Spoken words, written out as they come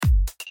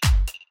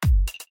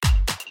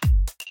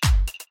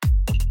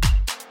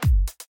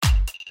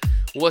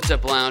What's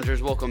up,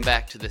 loungers? Welcome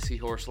back to the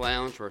Seahorse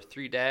Lounge, where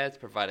three dads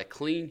provide a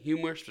clean,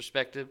 humorous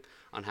perspective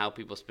on how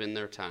people spend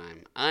their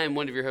time. I am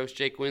one of your hosts,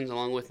 Jake Wins.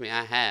 Along with me,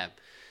 I have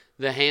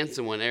the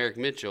handsome one, Eric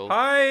Mitchell.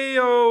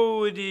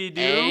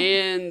 Hi-o-dee-doo.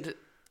 And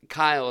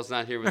Kyle is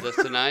not here with us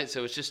tonight,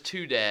 so it's just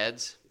two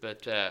dads.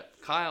 But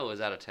Kyle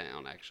is out of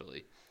town,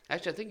 actually.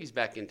 Actually, I think he's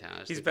back in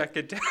town. He's back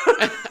in town.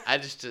 I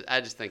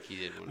just think he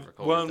didn't want to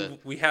record Well, with us.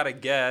 we had a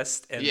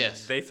guest, and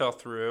Yes. they fell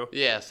through.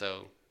 Yeah,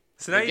 so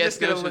So now the you guest just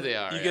get knows who they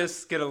are. you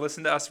just get to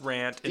listen to us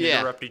rant and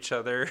Yeah. interrupt each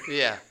other.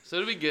 Yeah, so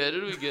it'll be good.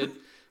 It'll be good.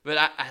 But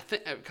I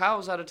think Kyle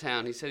was out of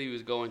town. He said he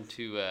was going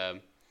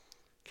to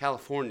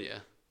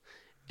California.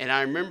 And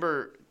I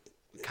remember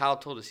Kyle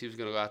told us he was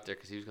going to go out there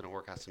because he was going to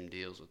work out some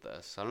deals with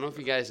us. So I don't know if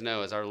you guys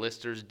know, as our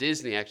listeners,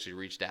 Disney actually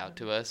reached out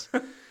to us.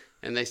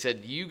 And they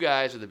said, you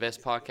guys are the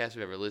best podcast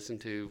we've ever listened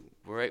to.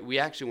 We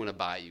actually want to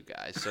buy you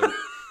guys. So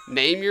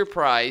name your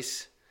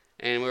price.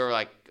 And we were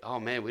like, oh,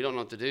 man, we don't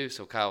know what to do.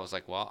 So Kyle was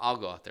like, well, I'll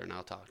go out there and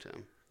I'll talk to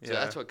him. So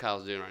that's what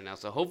Kyle's doing right now.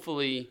 So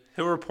hopefully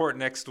He'll report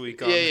next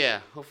week on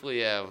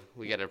hopefully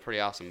we get a pretty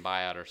awesome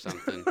buyout or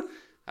something.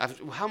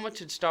 How much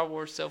did Star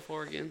Wars sell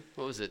for again?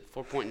 What was it,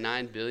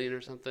 $4.9 billion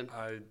or something?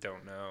 I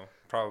don't know.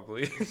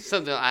 Probably.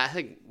 Something. I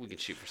think we could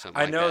shoot for something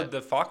I like know that.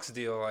 the Fox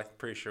deal, I'm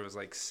pretty sure, was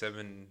like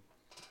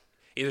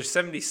either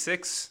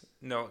 76.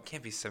 No, it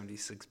can't be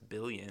 76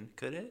 billion,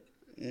 could it?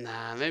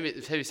 Nah, maybe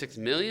 $6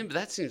 million, but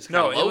that seems kind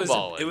No, of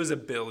lowballing. it was a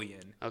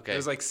billion. Okay. It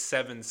was like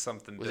 7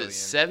 something Was billion.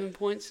 it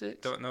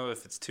 7.6? Don't know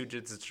if it's 2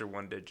 digits or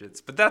 1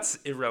 digits, but that's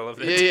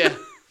irrelevant. Yeah.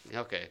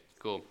 Okay,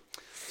 cool.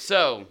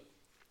 So,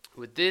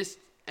 with this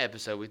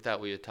episode, we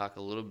thought we would talk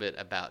a little bit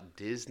about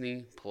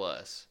Disney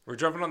Plus. We're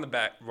jumping on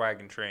the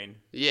wagon train.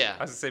 Yeah.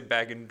 I was going to say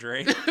bag and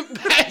drain.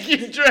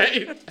 Bagging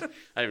train.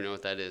 I don't even know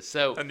what that is.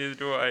 So, Neither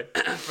do I.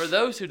 for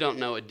those who don't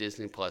know what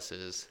Disney Plus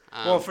is,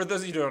 Well, for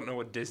those of you who don't know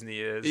what Disney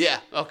is, yeah,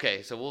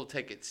 okay, so we'll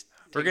take it.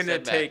 we're going to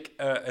a step take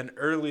an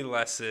early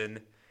lesson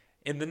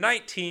in the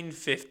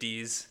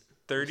 1950s,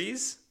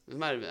 30s, back. It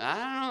might have been, I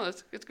don't know.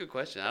 That's a good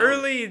question. I don't know.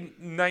 early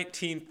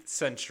 19th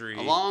century.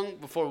 Long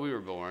before we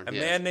were born. A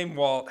yes. man named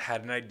Walt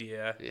had an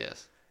idea,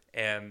 Yes.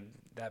 and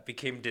that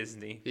became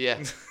Disney.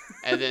 Yeah.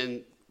 And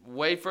then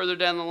way further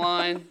down the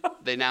line,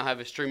 they now have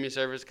a streaming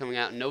service coming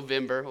out in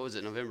November. What was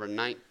it, November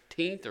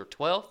 19th or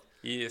 12th?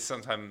 Yeah,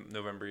 sometime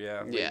November,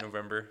 late Yeah.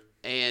 November.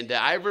 And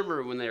I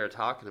remember when they were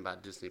talking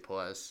about Disney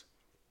Plus,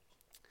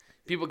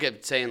 people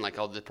kept saying, like,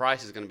 oh, the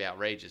price is going to be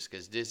outrageous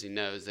because Disney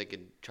knows they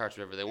could charge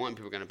whatever they want and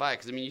people are going to buy it.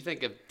 Because, I mean, you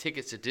think of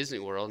tickets to Disney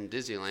World and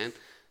Disneyland,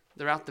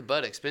 they're out the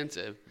butt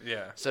expensive.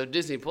 Yeah. So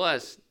Disney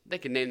Plus, they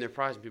can name their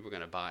price and people are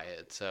going to buy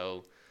it.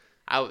 So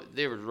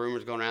there were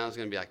rumors going around it was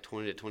going to be like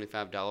 $20 to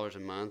 $25 a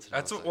month.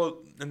 That's what,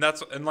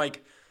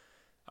 like,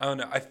 I don't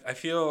know. I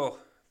feel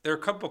there are a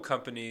couple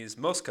companies.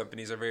 Most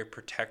companies are very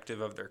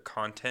protective of their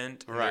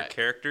content and their Right.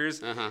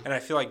 characters, and I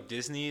feel like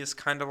Disney is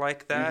kind of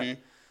like that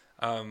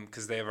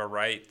because they have a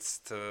rights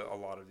to a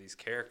lot of these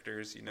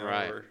characters. You know,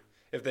 Right. or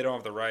if they don't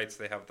have the rights,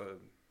 they have the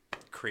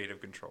creative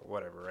control,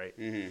 whatever, right?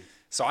 Mm-hmm.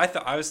 So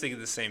I was thinking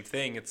the same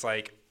thing. It's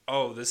like,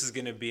 oh, this is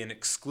going to be an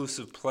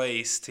exclusive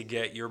place to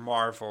get your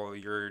Marvel,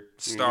 your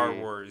Star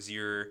Wars,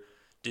 your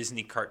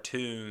Disney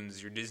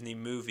cartoons, your Disney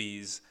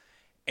movies,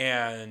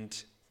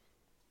 and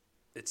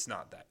it's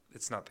not that.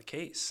 It's not the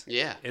case.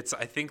 Yeah.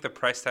 I think the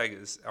price tag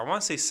is, I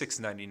want to say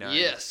 $6.99.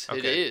 Yes, Okay.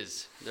 it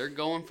is. They're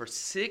going for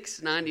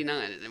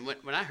 $6.99. And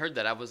when I heard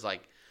that, I was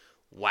like,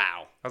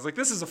 wow. I was like,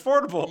 this is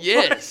affordable.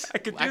 Yes. I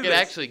could I this.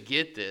 actually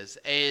get this.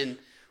 And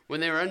when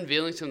they were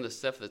unveiling some of the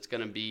stuff that's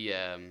going to be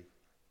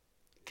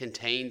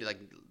contained, like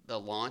the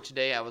launch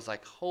day, I was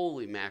like,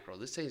 holy mackerel,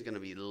 this thing's going to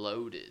be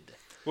loaded.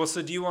 Well,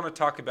 so do you want to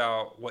talk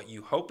about what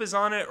you hope is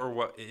on it or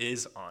what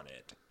is on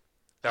it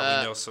that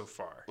we know so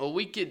far? Well,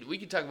 we could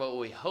talk about what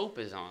we hope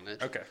is on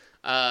it. Okay.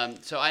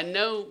 So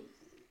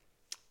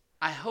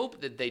I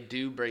hope that they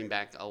do bring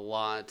back a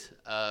lot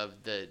of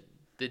the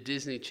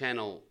Disney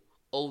Channel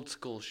old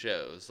school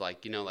shows,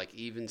 like, like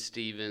Even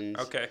Stevens.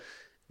 Okay.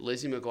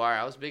 Lizzie McGuire.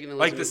 I was big into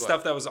Lizzie Like the McGuire.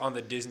 stuff that was on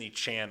the Disney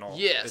Channel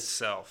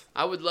itself.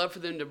 I would love for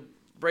them to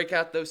break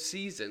out those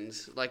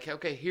seasons. Like,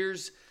 okay,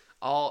 here's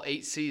all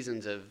 8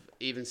 seasons of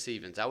Even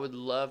Stevens. I would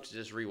love to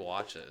just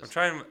rewatch those. I'm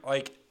trying,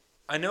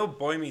 I know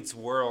Boy Meets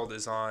World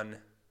is on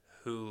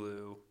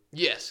Hulu.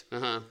 Yes.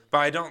 Uh-huh. But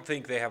I don't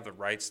think they have the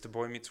rights to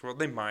Boy Meets World.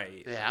 They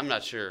might. Yeah, I'm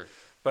not sure.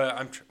 But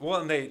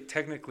and they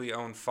technically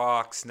own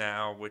Fox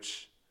now,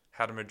 which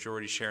had a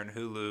majority share in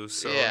Hulu.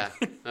 So Yeah.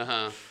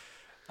 Uh-huh.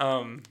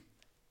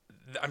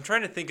 I'm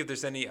trying to think if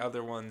there's any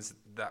other ones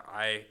that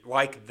I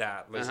like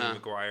that Lizzie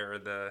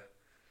McGuire.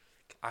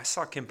 I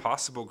saw Kim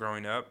Possible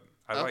growing up.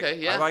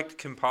 I liked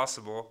Kim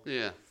Possible.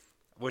 Yeah.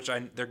 Which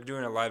they're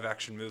doing a live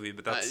action movie,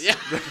 but that's yeah.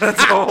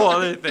 that's a whole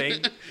other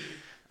thing.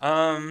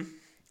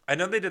 I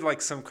know they did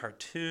like some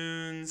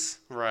cartoons.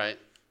 Right.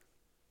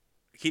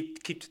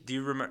 Do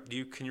you remember?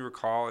 Can you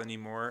recall any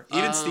more?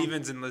 Even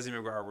Stevens and Lizzie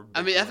McGuire were.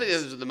 I think ones.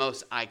 those are the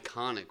most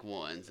iconic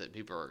ones that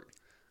people are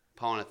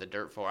pawing at the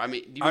dirt for. I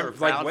mean, do you I'm, remember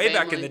Proud way Family?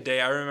 back in the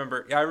day, I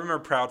remember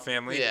Proud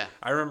Family. Yeah.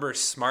 I remember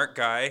Smart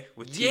Guy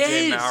with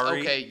T.J.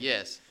 Mowry. Okay,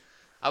 yes.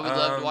 I would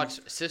love to watch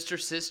Sister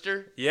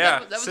Sister. Yeah,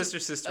 that was Sister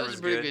that was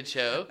a pretty good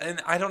show.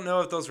 And I don't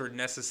know if those were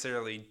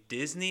necessarily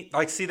Disney.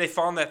 Like, see, they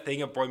fall in that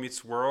thing of Boy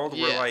Meets World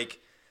where, like,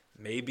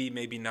 maybe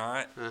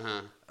not.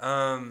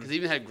 Because they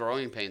even had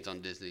Growing Pains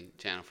on Disney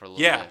Channel for a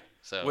little bit.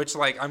 So. Which,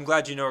 like, I'm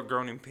glad you know what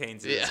Growing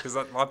Pains is because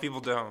a lot of people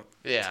don't.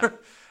 Yeah.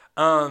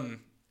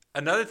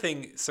 Another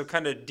thing, so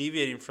kind of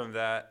deviating from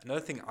that,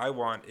 another thing I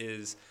want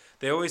is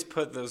they always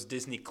put those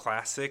Disney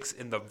classics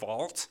in the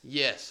vault.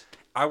 Yes.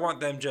 I want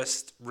them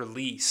just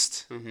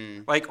released.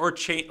 Like, or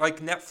change, like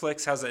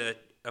Netflix has a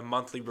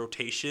monthly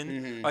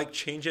rotation. Like,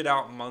 change it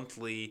out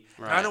monthly.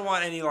 Right. I don't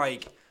want any,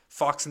 like,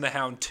 Fox and the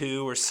Hound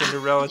 2 or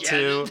Cinderella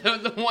 2.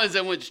 The ones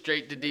that went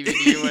straight to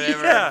DVD or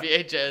whatever, or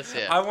VHS.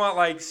 Yeah. I want,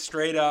 like,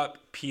 straight up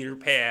Peter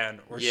Pan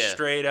or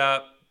straight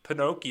up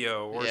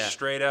Pinocchio or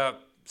straight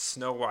up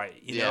Snow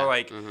White. You know,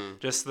 like,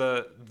 just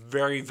the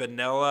very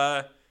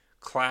vanilla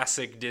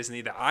classic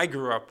Disney that I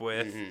grew up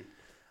with.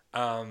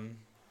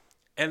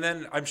 And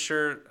then I'm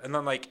sure, and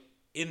then like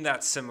in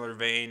that similar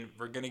vein,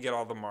 we're going to get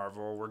all the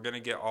Marvel. We're going to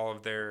get all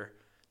of their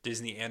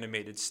Disney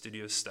animated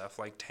studio stuff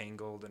like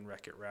Tangled and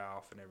Wreck-It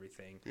Ralph and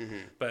everything.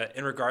 But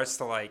in regards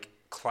to like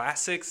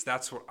classics,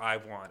 that's what I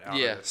want out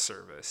of the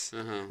service.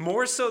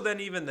 More so than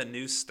even the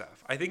new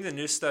stuff. I think the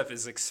new stuff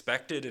is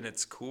expected and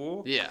it's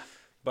cool. Yeah.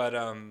 But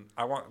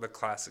I want the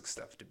classic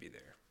stuff to be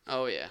there.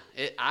 Oh, yeah.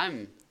 I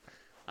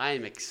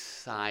am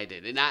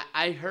excited. And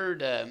I heard,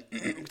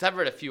 because I've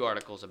read a few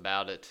articles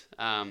about it,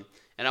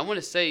 and I want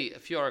to say a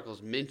few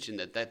articles mentioned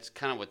that that's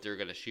kind of what they're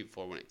going to shoot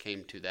for when it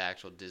came to the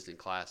actual Disney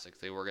classics.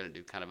 They were going to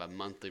do kind of a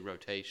monthly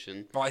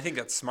rotation. Well, I think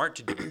that's smart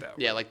to do it that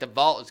way. Yeah, like the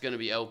vault is going to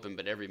be open,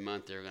 but every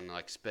month they're going to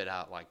like spit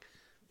out like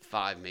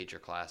 5 major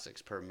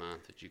classics per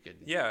month that you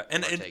could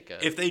partake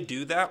of. If they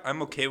do that,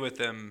 I'm okay with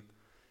them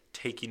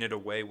taking it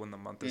away when the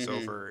month is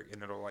over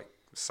and it'll like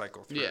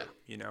cycle through. Yeah.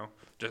 You know,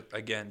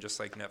 just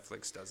like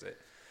Netflix does it.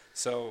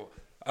 So,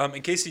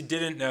 in case you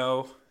didn't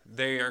know,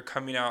 they are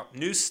coming out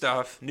new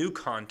stuff, new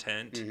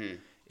content.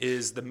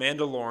 Is The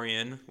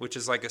Mandalorian, which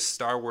is like a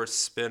Star Wars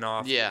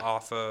spin-off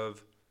off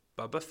of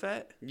Boba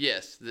Fett.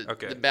 Yes,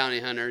 the bounty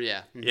hunter.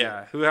 Yeah.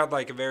 Yeah, who had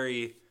like a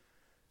very,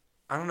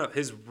 I don't know,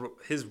 his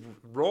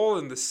role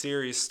in the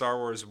series Star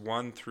Wars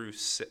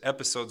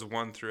episodes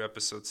 1 through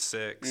episode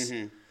 6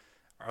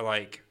 are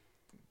like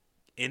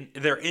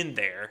they're in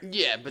there.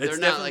 Yeah, but they're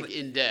not like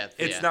in depth.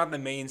 It's not the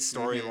main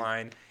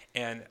storyline,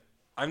 and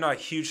I'm not a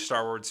huge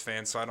Star Wars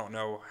fan, so I don't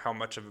know how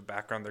much of a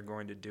background they're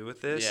going to do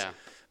with this. Yeah.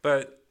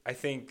 But I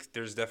think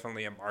there's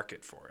definitely a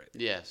market for it.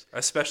 Yes.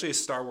 Especially a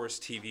Star Wars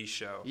TV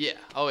show. Yeah.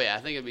 Oh, yeah. I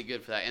think it'd be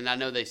good for that. And I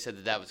know they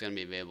said that was going to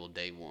be available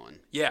day 1.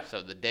 Yeah.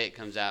 So the day it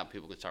comes out,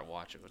 people can start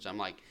watching. Which I'm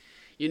like,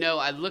 you know,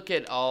 I look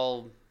at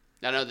all.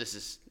 I know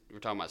we're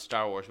talking about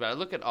Star Wars, but I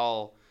look at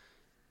all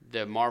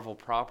the Marvel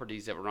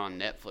properties that were on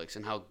Netflix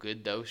and how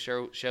good those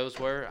shows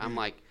were. I'm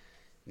like,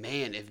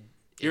 man, if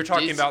you're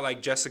talking about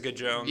like Jessica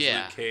Jones,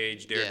 Luke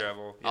Cage,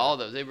 Daredevil. Yeah. All of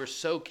those. They were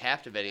so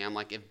captivating. I'm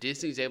like, if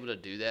Disney's able to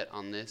do that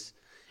on this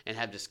and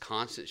have just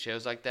constant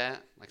shows like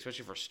that, like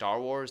especially for Star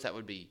Wars, that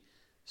would be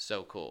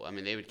so cool. I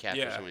mean, they would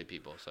capture so many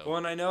people. So. Well,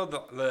 and I know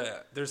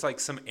there's like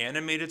some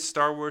animated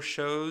Star Wars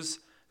shows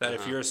that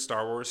if you're a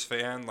Star Wars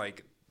fan,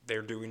 like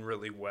they're doing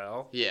really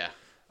well. Yeah.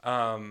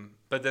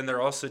 But then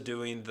they're also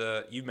doing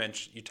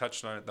you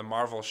touched on it, the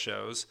Marvel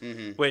shows,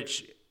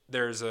 which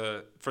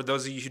for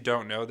those of you who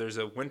don't know, there's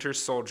a Winter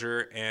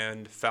Soldier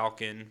and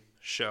Falcon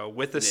show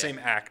with the same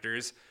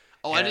actors.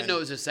 Oh, I didn't know it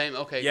was the same.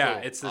 Okay, yeah,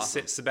 cool. It's the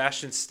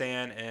Sebastian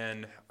Stan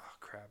and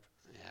crap.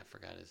 Yeah, I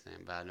forgot his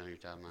name, but I know what you're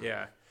talking about.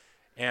 Yeah,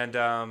 and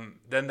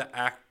then the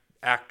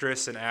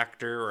actress and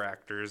actor or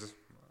actors,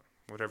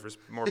 whatever's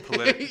more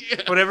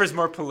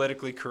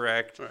politically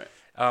correct. Right.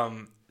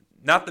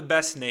 Not the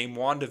best name.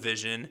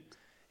 WandaVision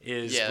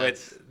is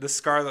with the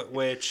Scarlet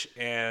Witch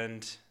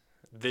and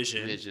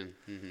Vision.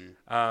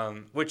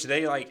 Which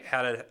they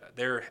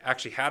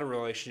actually had a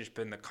relationship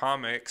in the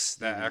comics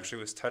that actually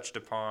was touched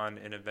upon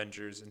in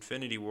Avengers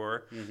Infinity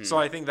War. So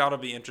I think that'll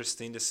be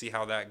interesting to see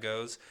how that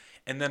goes.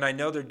 And then I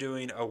know they're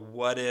doing a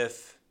What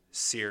If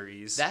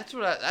series. That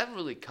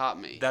really caught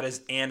me. That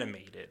is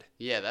animated.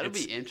 Yeah, that'll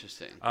be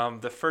interesting.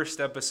 The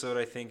first episode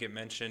I think it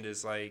mentioned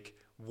is like,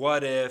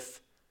 what if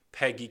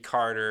Peggy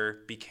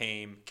Carter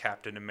became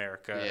Captain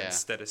America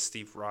instead of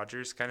Steve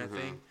Rogers kind of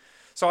thing.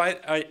 So I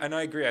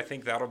agree. I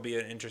think that'll be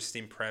an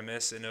interesting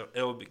premise, and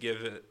it'll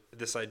give it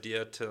this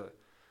idea to.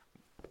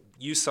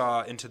 You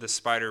saw Into the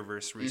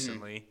Spider-Verse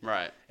recently,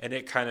 right? And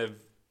it kind of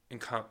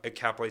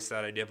encapsulates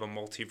that idea of a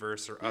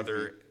multiverse or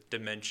other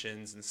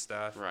dimensions and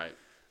stuff, right?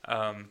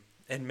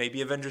 And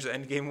maybe Avengers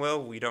Endgame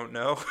will. We don't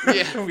know.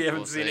 Yeah, we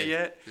haven't seen it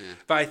yet. Yeah.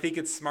 But I think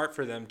it's smart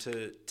for them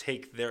to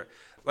take their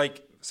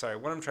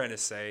what I'm trying to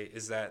say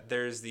is that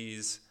there's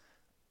these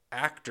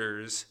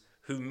actors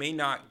who may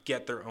not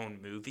get their own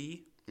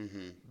movie,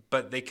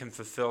 but they can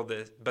fulfill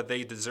but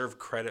they deserve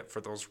credit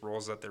for those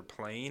roles that they're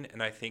playing,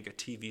 and I think a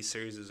TV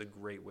series is a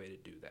great way to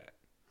do that.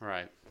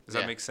 Right. Does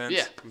that make sense?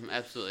 Yeah,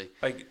 absolutely.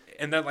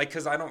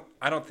 Because I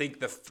don't think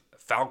the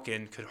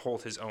Falcon could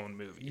hold his own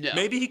movie. No.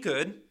 Maybe he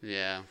could.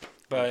 Yeah.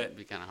 But it'd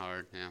be kind of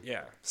hard. Yeah.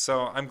 Yeah.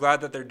 So I'm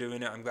glad that they're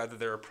doing it. I'm glad that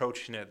they're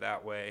approaching it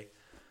that way.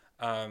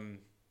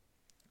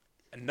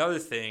 Another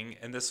thing,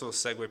 and this will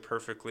segue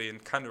perfectly in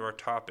kind of our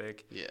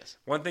topic. Yes.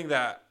 One thing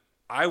that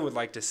I would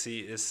like to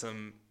see is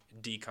some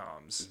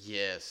DCOMs.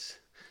 Yes.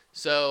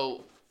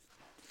 So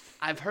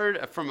I've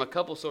heard from a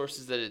couple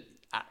sources that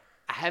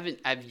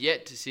I've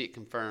yet to see it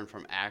confirmed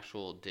from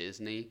actual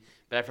Disney,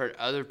 but I've heard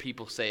other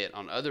people say it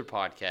on other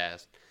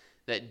podcasts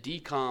that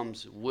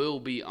DCOMs will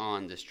be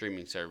on the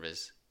streaming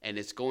service, and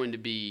it's going to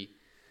be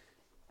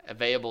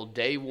available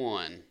day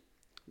one.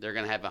 They're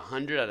going to have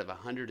 100 out of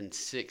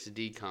 106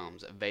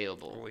 DCOMs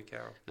available. Holy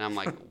cow. And I'm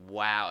like,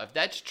 wow. If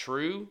that's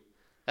true,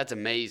 that's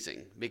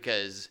amazing,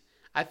 because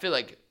I feel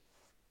like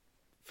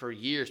for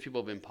years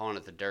people have been pawing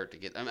at the dirt to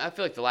get. I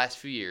feel like the last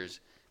few years,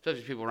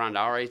 especially people around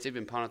our age, they've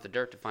been pawing at the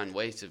dirt to find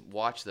ways to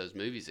watch those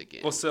movies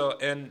again. Well, so,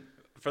 and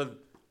for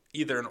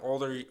either an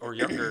older or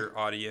younger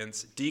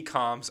audience,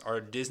 DCOMs are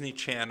Disney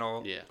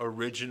Channel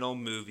original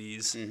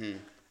movies. Mm-hmm.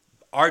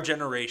 Our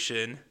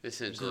generation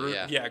essentially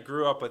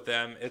grew up with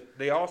them.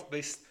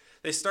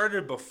 They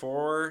started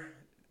before.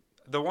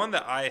 The one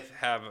that I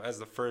have as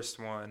the first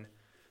one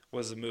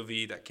was a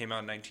movie that came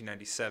out in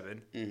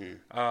 1997.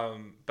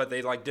 Mm-hmm. But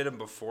they did them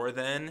before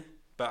then.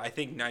 But I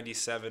think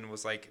 97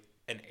 was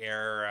an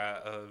era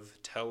of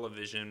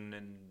television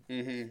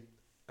and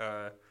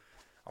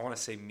I want to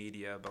say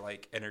media, but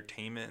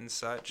entertainment and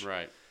such.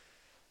 Right.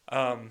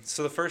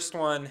 So the first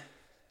one.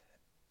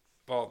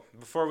 Well,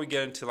 before we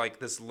get into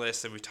this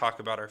list and we talk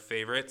about our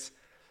favorites,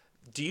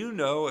 do you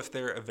know if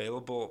they're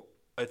available,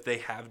 if they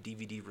have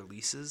DVD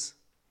releases?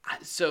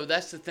 So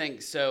that's the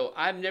thing. So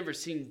I've never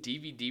seen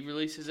DVD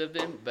releases of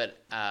them,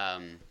 but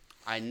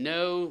I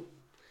know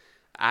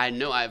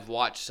I've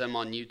watched some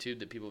on YouTube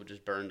that people have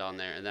just burned on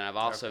there, and then I've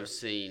also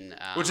seen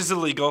which is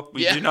illegal.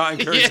 We do not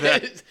encourage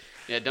that.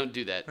 Yeah, don't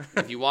do that.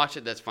 If you watch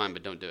it, that's fine,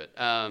 but don't do it.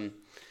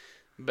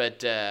 But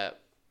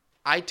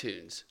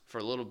iTunes for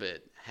a little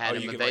bit had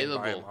them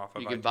available.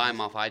 You can buy them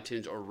off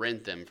iTunes or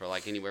rent them for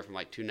anywhere from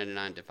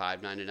 $2.99 to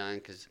 $5.99.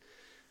 Because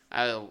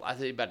I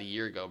think about a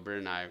year ago,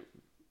 Brent and I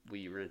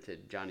we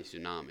rented Johnny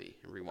Tsunami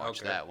and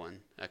rewatched that one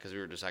because we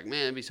were just like,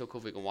 man, it'd be so cool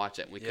if we can watch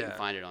that. And we couldn't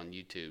find it on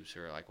YouTube, so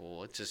we were like, well,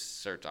 let's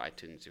just search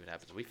iTunes and see what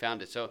happens. We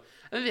found it. So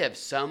I think they have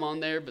some on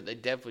there, but they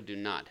definitely do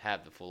not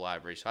have the full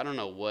library. So I don't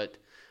know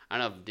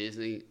if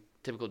Disney,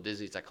 typical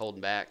Disney's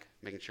holding back,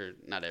 making sure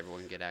not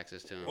everyone can get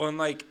access to them.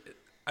 Well,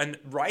 and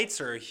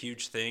rights are a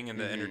huge thing in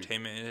the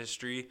entertainment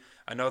industry.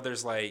 I know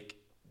there's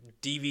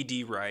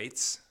DVD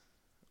rights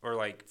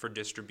or for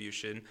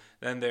distribution.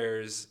 Then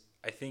there's,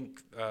 I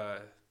think,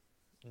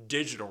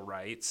 digital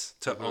rights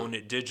to own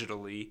it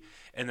digitally.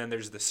 And then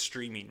there's the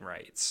streaming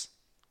rights.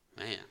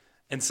 Man.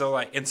 And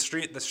so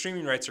the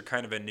streaming rights are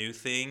kind of a new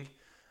thing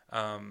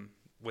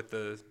with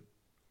the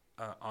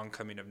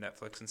oncoming of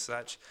Netflix and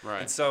such.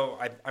 Right. And so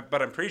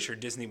but I'm pretty sure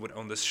Disney would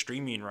own the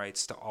streaming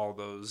rights to all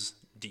those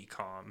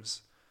DCOMs.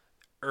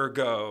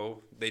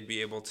 Ergo, they'd be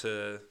able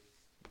to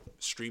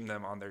stream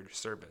them on their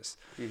service.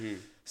 Mm-hmm.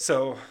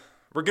 So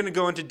we're going to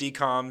go into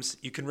DCOMs.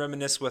 You can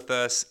reminisce with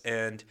us,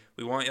 and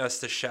we want us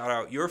to shout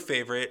out your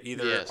favorite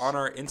either on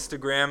our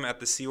Instagram at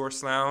the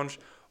Seahorse Lounge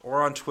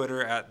or on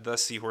Twitter at the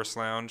Seahorse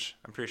Lounge.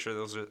 I'm pretty sure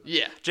those are...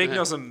 Yeah. Jake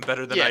knows them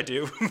better than I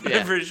do.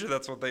 I'm pretty sure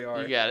that's what they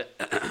are. You got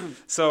it.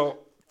 So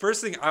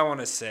first thing I want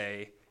to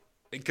say...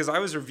 Because I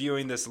was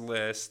reviewing this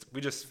list,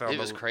 we just found... It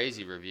was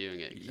crazy reviewing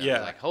it. Yeah. I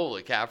was like,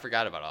 holy cow, I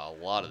forgot about a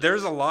lot of this.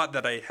 There's a lot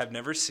that I have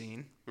never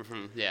seen.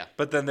 Mm-hmm. Yeah.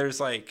 But then there's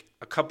a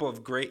couple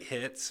of great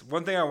hits.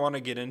 One thing I want to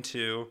get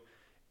into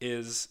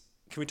is...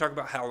 Can we talk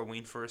about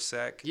Halloween for a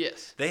sec?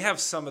 Yes. They have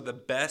some of the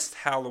best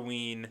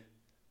Halloween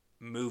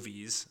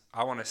movies,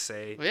 I want to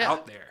say,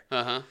 out there.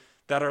 Uh-huh.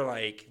 That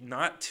are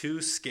not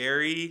too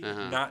scary,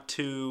 not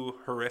too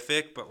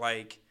horrific, but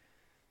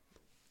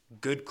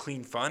good,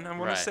 clean fun, I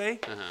want to say.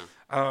 Uh-huh.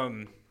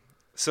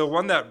 So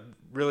one that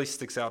really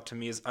sticks out to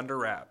me is Under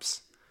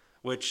Wraps,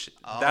 which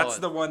that's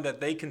the one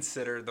that they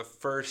consider the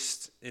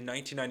first, in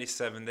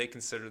 1997, they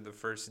considered the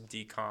first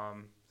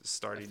DCOM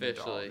starting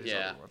into all these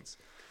other ones.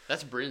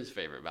 That's Bryn's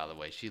favorite, by the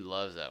way. She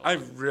loves that one.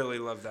 I really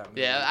love that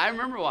movie. Yeah, I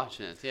remember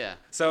watching it, yeah.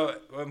 So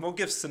we'll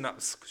give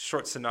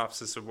short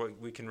synopsis of what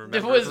we can remember.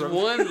 There was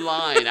one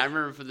line I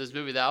remember for this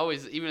movie that I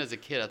always, even as a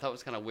kid, I thought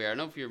was kind of weird. I don't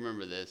know if you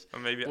remember this.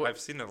 Or maybe I've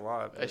seen it a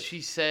lot.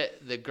 She said,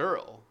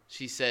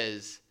 she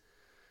says,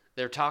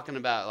 they're talking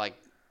about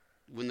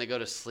when they go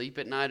to sleep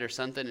at night or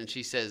something, and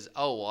she says,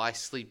 oh, well, I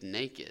sleep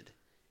naked.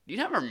 Do you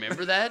not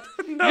remember that?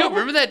 No. You don't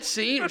remember that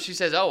scene where she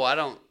says, oh,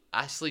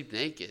 I sleep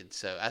naked.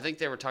 So I think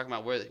they were talking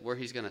about where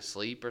he's gonna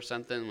sleep or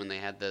something when they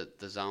had the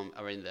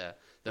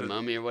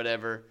mummy or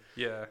whatever.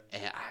 Yeah.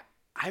 And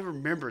I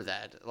remember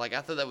that. I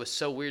thought that was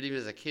so weird even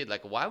as a kid.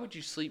 Why would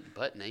you sleep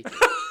butt naked?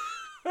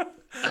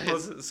 Well,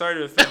 sorry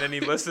to offend any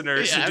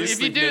listeners. Yeah,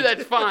 if you do,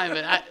 that's fine.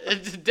 But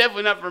it's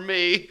definitely not for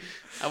me.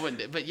 I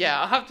wouldn't. But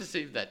yeah, I'll have to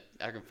see if that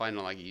I can find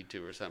on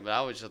YouTube or something. But I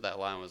always thought that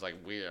line was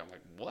weird. I'm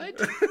like, what?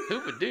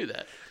 Who would do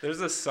that?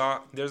 There's a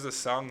song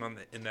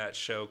in that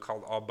show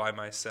called "All by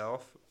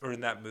Myself." or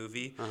in that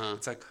movie. Uh-huh.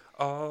 It's like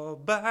all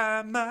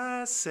by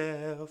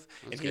myself,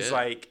 That's and he's good.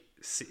 like,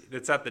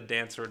 it's at the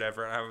dance or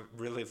whatever. And I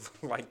really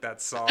like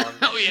that song.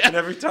 Oh, yeah. And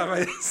every time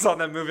I saw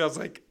that movie, I was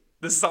like,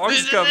 the song's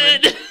This is coming.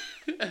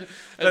 it.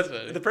 That's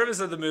funny. The premise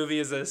of the movie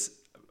is this: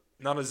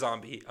 not a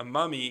zombie, a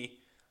mummy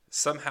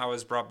somehow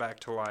is brought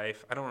back to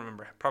life. I don't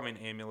remember, probably an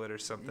amulet or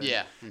something.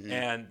 Yeah. Mm-hmm.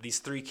 And these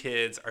 3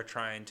 kids are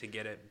trying to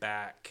get it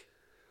back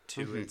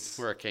to its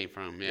Where it came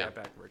from, yeah.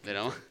 back where it They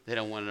came don't. They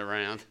don't want it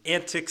around.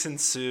 antics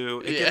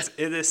ensue. It Yeah.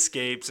 it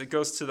escapes. It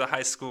goes to the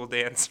high school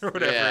dance or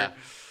whatever. Yeah.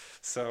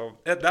 So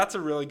that's a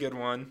really good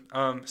one.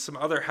 Some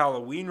other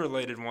Halloween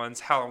related ones,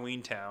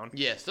 Halloween Town.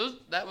 Yes,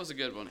 that was a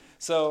good one.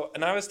 So,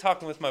 and I was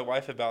talking with my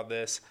wife about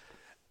this.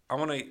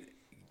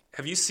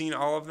 Have you seen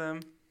all of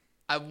them?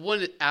 I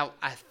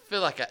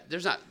feel like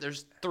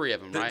there's 3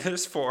 of them, right?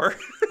 There's 4.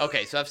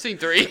 Okay, so I've seen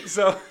 3.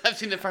 So I've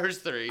seen the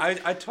first 3.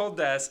 I told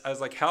Des, I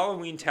was like,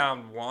 Halloween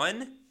Town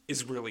 1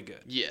 is really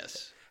good.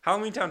 Yes.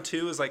 Halloween Town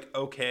 2 is like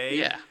okay.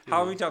 Yeah.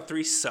 Halloween Town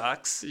 3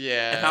 sucks.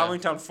 Yeah. And Halloween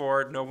Town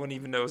 4, no one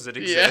even knows it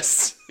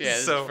exists. Yeah, this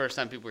is the first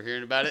time people are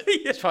hearing about it.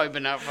 Yeah. It's probably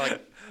been out for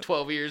like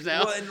 12 years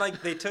now. Well, and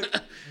like they took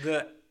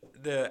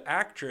the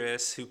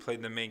actress who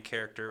played the main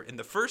character in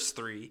the first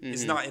 3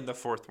 is not in the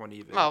 4th one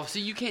even. Oh, so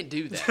you can't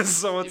do that.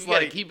 So it's you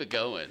gotta like- keep it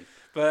going.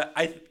 But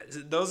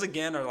those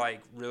again are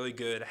like really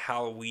good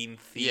Halloween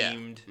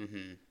themed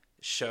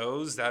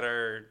shows that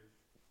are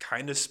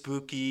kind of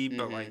spooky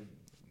but like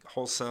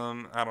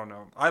wholesome. I don't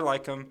know. I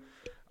like them.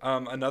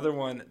 Another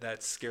one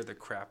that scared the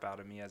crap out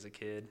of me as a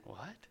kid.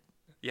 What?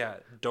 Yeah,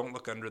 Don't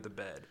Look Under the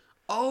Bed.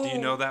 Oh, Do you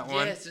know that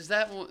one? Yes, is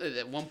that one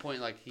at one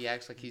point like he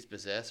acts like he's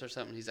possessed or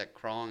something? He's like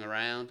crawling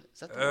around. Is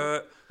that the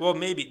one? Well,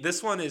 maybe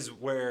this one is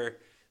where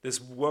this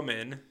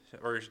woman,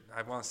 or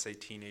I want to say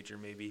teenager,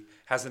 maybe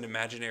has an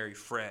imaginary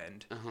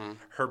friend. Uh-huh.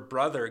 Her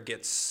brother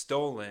gets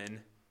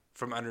stolen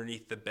from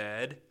underneath the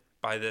bed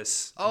by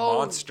this Oh,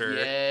 monster.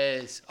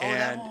 yes. Oh,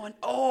 that And- one.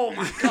 Oh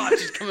my God,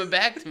 she's coming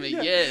back to me.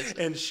 Yes.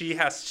 And she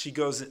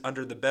goes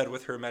under the bed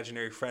with her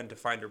imaginary friend to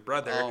find her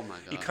brother. Oh my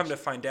You gosh. come to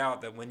find out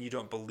that when you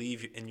don't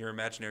believe in your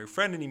imaginary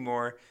friend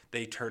anymore,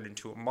 they turn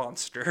into a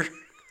monster.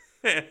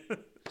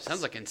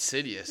 Sounds like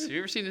Insidious. Have you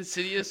ever seen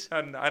Insidious?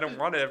 And I don't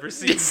want to ever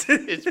see it.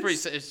 It's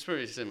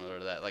pretty similar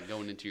to that, like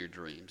going into your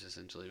dreams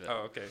essentially. But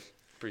Oh, okay.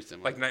 pretty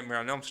similar. Like Nightmare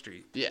on Elm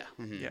Street. yeah.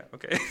 Mhm. Yeah,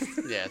 okay.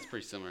 Yeah, it's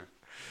pretty similar.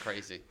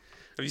 Crazy.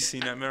 Have you seen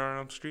Nightmare on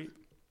Elm Street?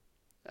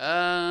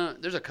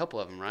 There's a couple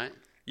of them, right?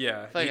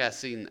 Yeah. I feel like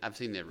I've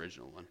seen the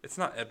original one. It's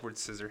not Edward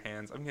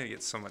Scissorhands. I'm gonna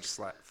get so much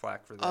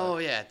flack for that. Oh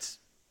yeah, it's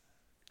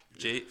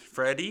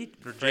Freddy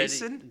or Freddy-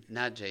 Jason?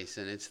 Not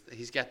Jason.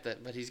 He's got the.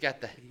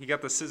 He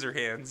got the scissor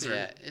hands.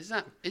 Yeah, it's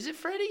not. Is it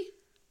Freddy?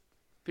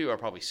 People are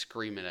probably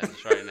screaming at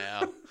us right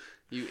now.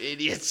 You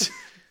idiots.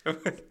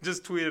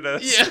 Just tweeted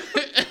us. Yeah,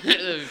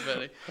 that'd be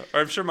funny. Or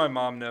I'm sure my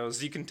mom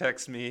knows. You can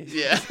text me.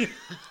 Yeah.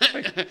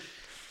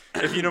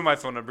 If you know my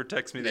phone number,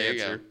 text me the There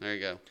you answer. go. There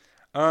you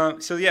go.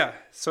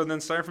 So then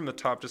starting from the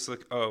top, just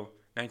look.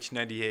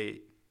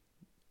 1998,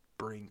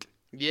 Brink.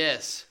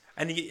 Yes.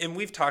 And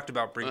we've talked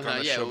about Brink on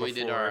the Yeah, show when we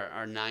before. did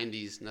our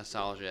 90s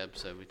nostalgia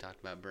episode, we talked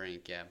about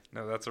Brink. Yeah.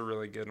 No, that's a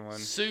really good one.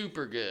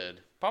 Super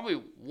good. Probably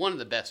one of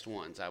the best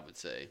ones, I would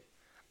say.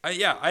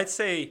 Yeah, I'd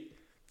say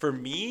for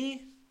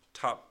me,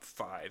 top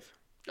 5.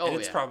 Oh, and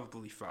it's yeah.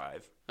 probably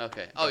 5.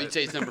 Okay. Oh, you'd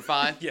say it's number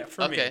 5? Yeah,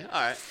 for me. Okay,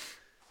 all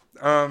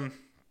right.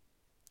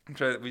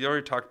 We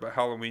already talked about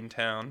Halloween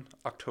Town,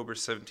 October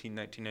 17,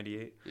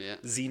 1998. Yeah.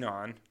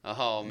 Xenon,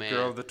 Oh, man.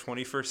 Girl of the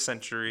 21st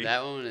Century.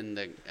 That one and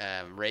the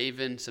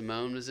Raven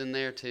Simone was in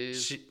there, too.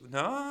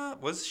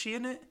 Was she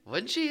in it?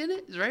 Wasn't she in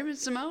it? Is Raven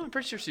Simone? I'm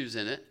pretty sure she was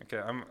in it. Okay,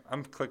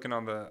 I'm clicking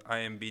on the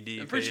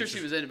IMDb. I'm pretty sure page.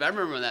 she was in it, but I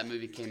remember when that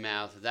movie came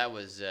out, that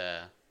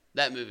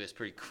movie was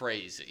pretty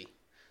crazy.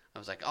 I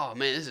was like, oh,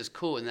 man, this is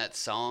cool. And that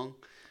song,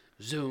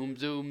 Zoom,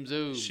 Zoom,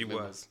 Zoom. She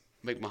was.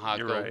 Make my heart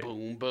You're go right.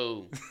 boom,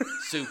 boom.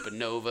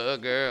 Supernova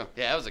girl.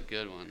 Yeah, that was a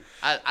good one.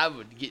 I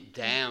would get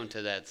down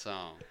to that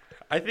song.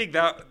 I think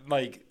that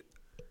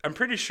I'm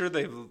pretty sure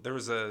there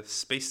was a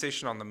space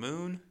station on the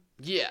moon.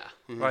 Yeah,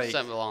 Like-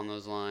 something along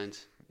those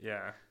lines.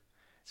 Yeah.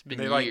 It's been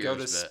They years, go to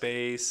but-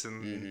 space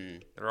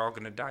and they're all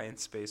gonna die in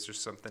space or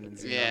something, and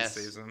Xenon Yes,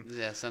 saves them.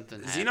 yeah, something.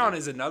 Xenon happened.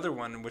 is another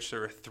one in which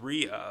there are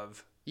 3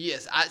 of.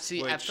 Yes, I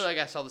see. I which- feel like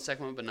I saw the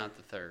second one, but not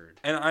the third.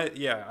 And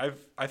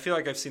I feel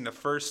like I've seen the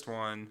first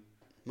one,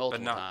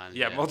 Multiple but not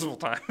times. multiple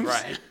times.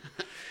 Right.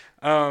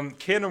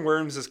 Can of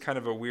Worms is kind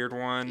of a weird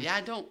one. Yeah,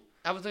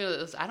 I was thinking of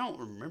this. I don't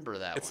remember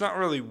that It's one. not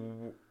really.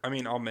 I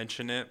mean, I'll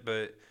mention it,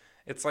 but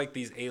it's like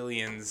these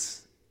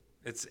aliens.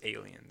 It's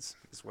aliens,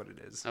 is what it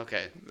is.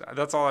 Okay.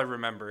 That's all I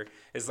remember.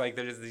 Is like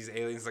there's these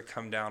aliens that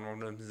come down. One of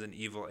them is an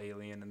evil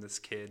alien, and this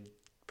kid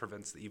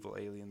prevents the evil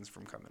aliens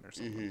from coming or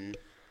something.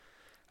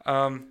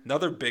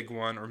 Another big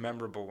one, or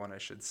memorable one, I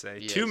should say.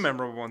 Yes. 2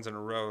 memorable ones in a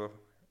row.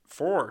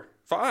 4,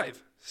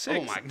 5, 6.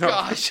 Oh my No.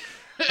 gosh.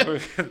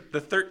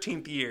 The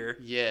 13th year.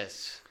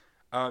 Yes.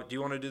 Do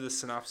you want to do the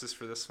synopsis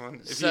for this one,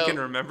 if So, you can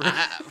remember?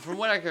 From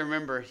what I can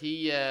remember,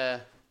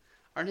 isn't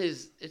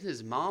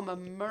his mom a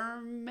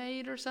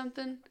mermaid or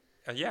something?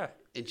 Yeah.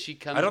 And she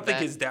comes I don't back.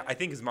 think his dad. I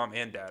think his mom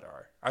and dad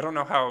are. I don't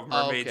know how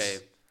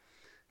mermaids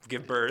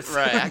give birth.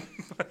 Right.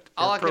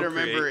 All I can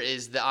procreate. remember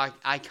is the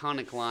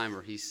iconic line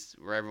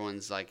where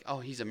everyone's like, "Oh,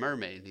 he's a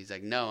mermaid." And he's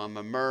like, "No, I'm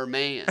a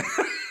merman."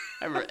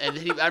 I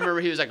remember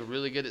he was like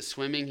really good at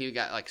swimming. He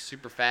got like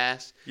super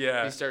fast.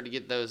 Yeah. He started to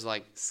get those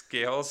like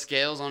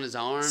scales on his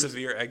arms.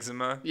 Severe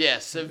eczema. Yeah,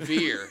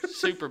 severe,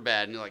 super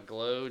bad, and he like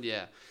glowed.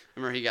 Yeah, I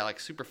remember he got like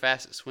super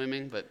fast at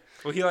swimming, but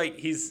well,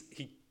 his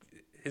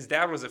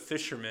dad was a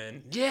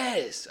fisherman.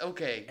 Yes.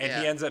 Okay.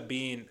 And he ends up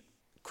being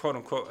quote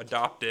unquote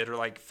adopted or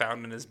like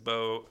found in his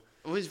boat.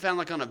 Well, he's found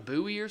like on a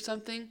buoy or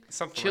something.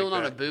 Chilling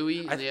on a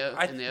buoy in the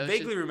ocean. I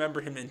vaguely remember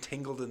him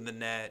entangled in the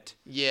net.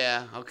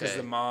 Yeah. Okay. Because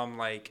the mom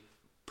like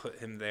put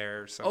him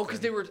there or something. Oh,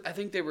 because it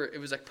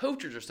was like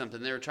poachers or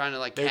something. They were trying to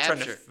like capture. They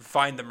were trying to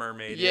find the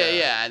mermaid.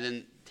 Yeah. And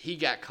then he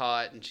got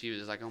caught, and she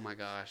was like, "Oh my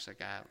gosh, that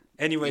guy."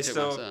 Anyway,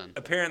 so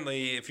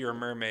apparently, if you're a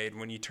mermaid,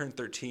 when you turn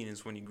 13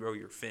 is when you grow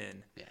your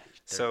fin. Yeah.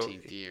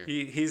 13th year.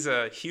 He's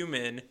a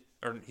human,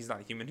 or he's not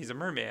a human. He's a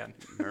merman.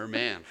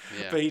 Merman.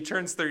 Yeah. But he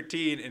turns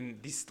 13,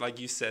 and these, like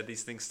you said,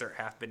 these things start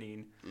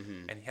happening,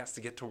 and he has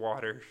to get to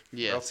water,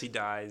 or else he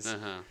dies.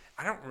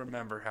 I don't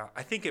remember how.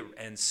 I think it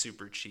ends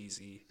super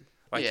cheesy.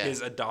 Like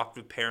his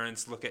adoptive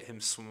parents look at him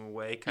swim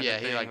away, kind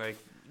of thing. He like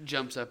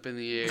jumps up in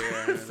the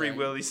air, Free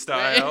Willy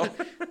style.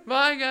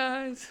 Bye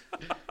guys.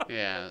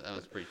 Yeah, that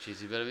was pretty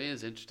cheesy, but I mean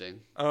it's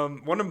interesting.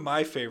 One of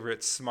my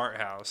favorites, Smart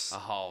House.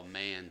 Oh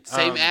man,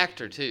 same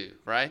actor too,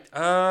 right?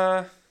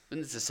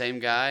 Isn't it the same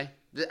guy?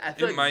 I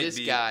feel like this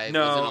guy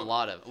was in a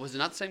lot of. Was it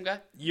not the same guy?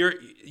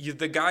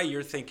 The guy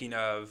you're thinking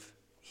of.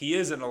 He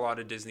is in a lot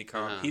of Disney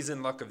comedy. He's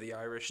in Luck of the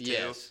Irish too.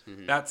 Yes.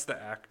 That's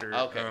the actor.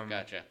 Okay,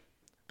 gotcha.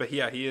 But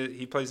yeah,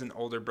 he plays an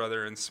older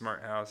brother in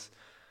Smart House.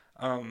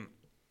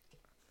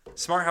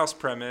 Smart House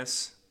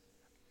premise.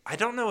 I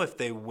don't know if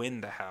they win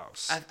the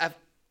house. I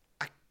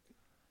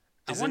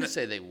want to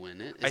say they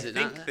win it. I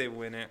think they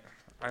win it.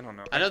 I don't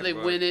know. I know they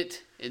win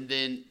it, and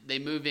then they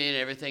move in.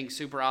 Everything's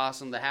super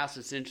awesome. The house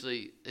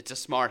essentially, it's a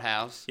smart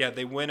house. Yeah,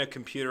 they win a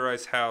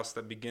computerized house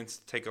that begins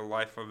to take a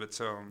life of its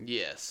own.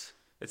 Yes.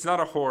 It's not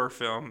a horror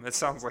film. It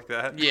sounds like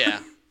that. Yeah.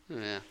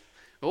 Yeah.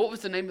 Well, what was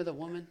the name of the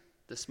woman?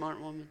 The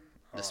smart woman?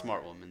 The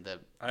smart woman.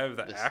 I have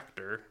the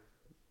actor.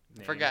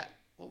 I forgot.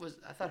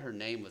 I thought her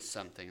name was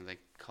something. They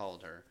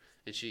called her.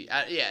 And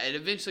it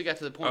eventually got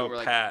to the point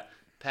where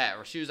Pat,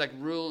 where she was like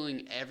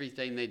ruling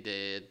everything they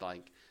did.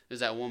 Like, there's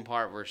that one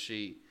part where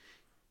she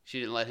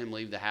didn't let him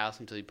leave the house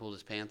until he pulled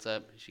his pants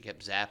up. She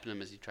kept zapping him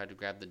as he tried to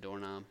grab the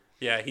doorknob.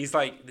 Yeah, he's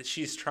like,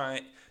 she's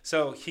trying.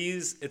 So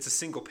it's a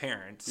single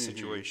parent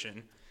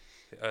situation.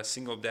 A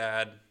single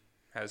dad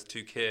has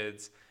 2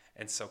 kids.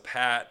 And so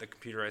Pat, the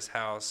computerized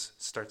house,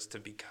 starts to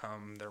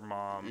become their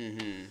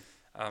mom.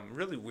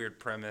 Really weird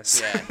premise.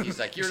 Yeah, he's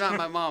like, "You're not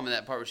my mom." In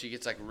that part where she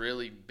gets like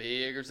really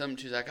big or something,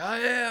 she's like, "I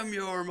am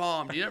your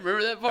mom." Do you not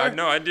remember that part?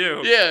 No, I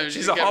do. Yeah,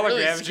 she's a hologram.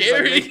 Really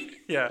scary. She's like,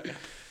 yeah.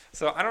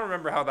 So I don't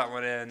remember how that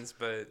one ends,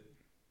 but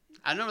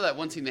I remember that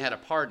one scene they had a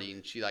party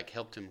and she like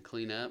helped him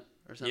clean up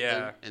or something.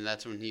 Yeah. And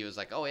that's when he was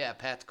like, "Oh yeah,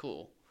 Pat's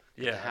cool."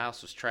 But yeah. The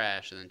house was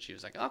trash, and then she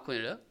was like, "I'll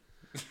clean it up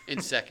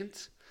in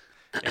seconds."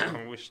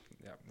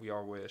 Yeah, we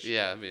all wish.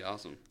 Yeah, that'd be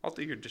awesome. I'll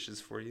do your dishes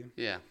for you.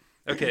 Yeah.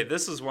 Okay,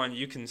 this is one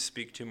you can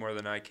speak to more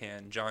than I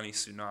can. Johnny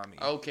Tsunami.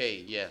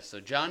 Okay, yeah. So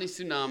Johnny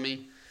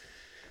Tsunami.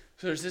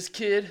 So there's this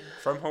kid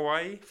from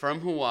Hawaii.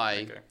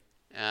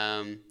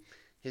 Okay.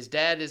 His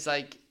dad is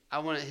like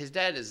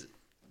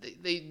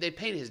they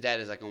paint his dad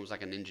as like almost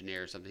like an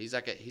engineer or something. He's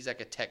like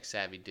a tech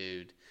savvy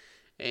dude,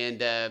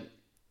 and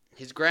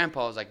his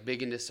grandpa is like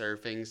big into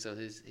surfing. So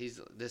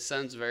this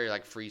son's very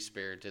like free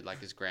spirited like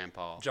his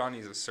grandpa.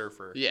 Johnny's a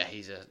surfer. Yeah,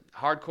 he's a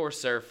hardcore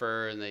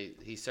surfer, and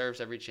he surfs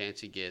every chance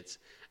he gets.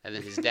 And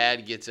then his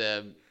dad gets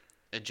a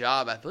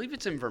job. I believe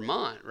it's in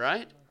Vermont,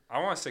 right? I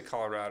want to say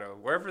Colorado,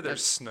 wherever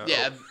there's snow.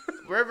 Yeah,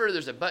 wherever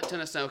there's a butt ton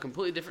of snow,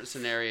 completely different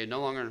scenario,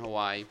 no longer in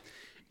Hawaii.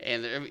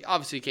 And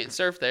obviously he can't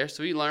surf there,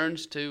 so he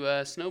learns to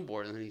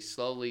snowboard. And then he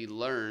slowly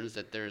learns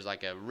that there's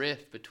like a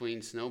rift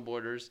between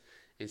snowboarders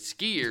and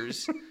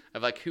skiers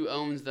of like who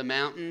owns the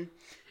mountain.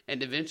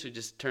 And eventually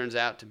just turns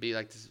out to be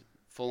like this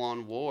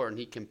full-on war. And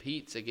he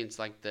competes against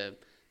like the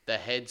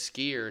head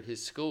skier in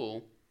his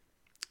school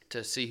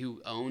to see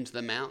who owns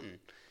the mountain.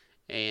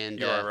 And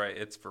you are right.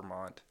 It's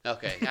Vermont.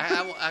 Okay.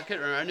 I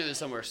couldn't remember. I knew it was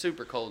somewhere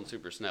super cold and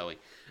super snowy.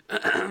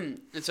 And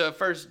so at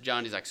first,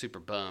 Johnny's like super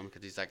bummed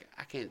because he's like,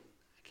 I can't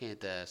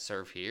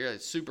surf here.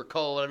 It's super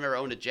cold. I've never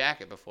owned a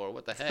jacket before.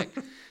 What the heck?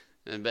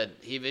 But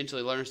he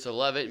eventually learns to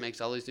love it.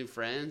 Makes all these new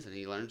friends, and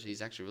he learns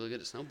he's actually really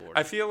good at snowboarding.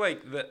 I feel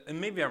like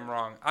and maybe I'm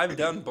wrong. I've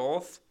done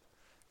both,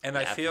 and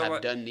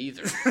I've done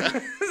neither.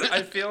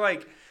 I feel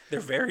like they're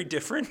very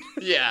different.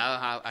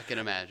 Yeah, I can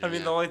imagine. I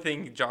mean, the only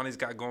thing Johnny's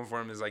got going for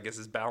him is, I guess,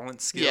 his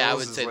balance skills. Yeah, I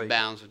would say the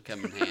balance would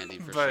come in handy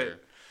for sure.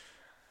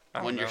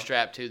 One you're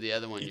strapped to, the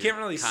other one you can't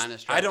really kind of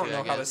strapped to. I don't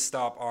know how to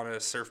stop on a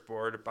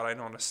surfboard, but I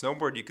know on a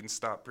snowboard you can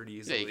stop pretty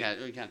easily. Yeah,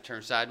 you kind of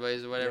turn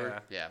sideways or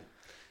whatever. Yeah.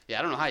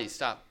 I don't know how you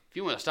stop. If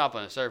you want to stop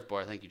on a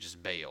surfboard, I think you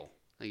just bail.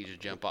 I think you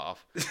just jump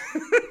off. I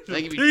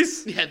think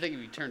if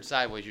you turn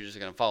sideways, you're just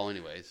gonna fall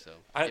anyways. So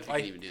if you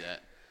can even do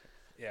that.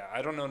 Yeah,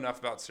 I don't know enough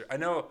about. I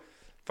know.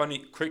 Funny,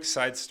 quick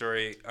side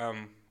story.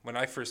 When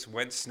I first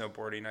went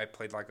snowboarding, I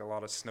played like a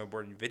lot of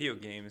snowboarding video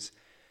games,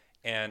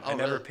 and I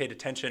never paid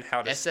attention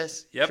how to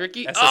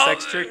Tricky.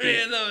 SSX Tricky.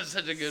 Man, that was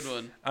such a good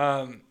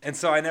one. And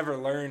so I never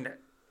learned.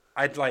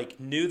 I'd like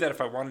knew that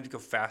if I wanted to go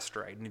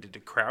faster, I needed to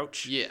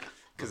crouch. Yeah.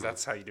 Because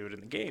that's how you do it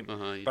in the game.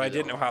 But I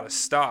didn't know how to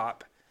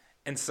stop,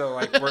 and so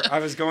like I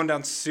was going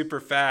down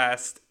super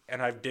fast.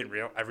 And I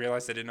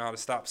realized I didn't know how to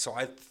stop, so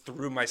I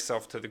threw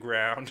myself to the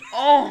ground.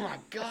 Oh my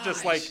god!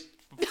 Just like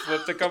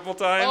flipped a couple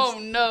times. Oh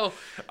no!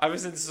 I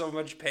was in so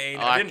much pain.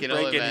 Oh, I didn't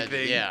break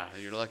anything. Yeah,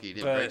 you're lucky you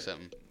didn't break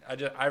something.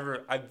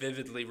 I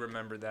vividly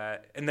remember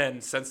that. And then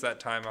since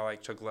that time, I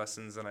like took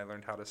lessons and I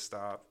learned how to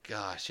stop.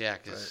 Gosh, yeah,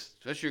 because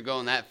especially you're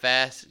going that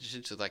fast, it's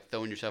just like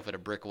throwing yourself at a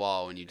brick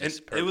wall and you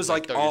just. It was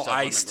like all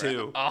ice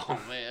too. Oh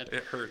man!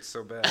 It hurts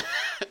so bad.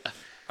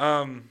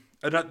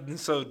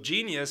 So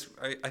Genius,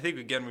 I think,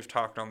 again, we've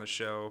talked on the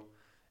show.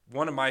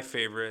 One of my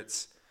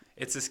favorites.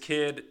 It's this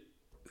kid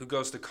who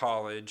goes to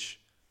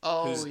college.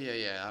 Oh,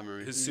 yeah, I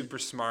remember. Who's super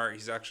smart.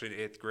 He's actually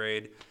in 8th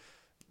grade.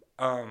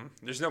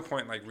 There's no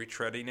point, like,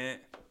 retreading it,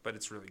 but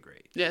it's really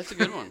great. Yeah, it's a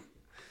good one.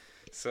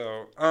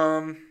 So,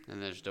 and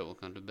there's Don't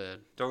Look Under the Bed.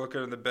 Don't Look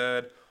Under the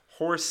Bed.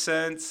 Horse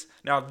Sense.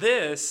 Now,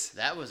 this...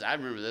 I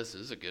remember this.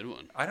 This is a good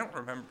one. I don't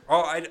remember.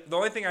 The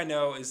only thing I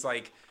know is,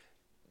 like,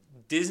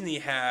 Disney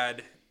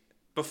had...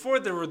 Before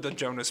there were the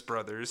Jonas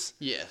Brothers,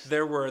 yes,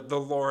 there were the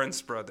Lawrence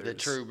Brothers. The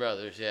true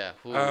brothers, yeah.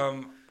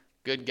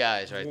 Good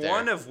guys right there.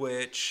 One of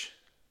which,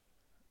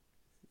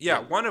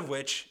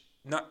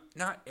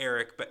 not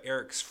Eric, but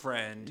Eric's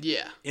friend.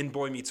 Yeah. In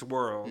Boy Meets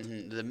World.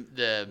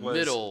 Mm-hmm.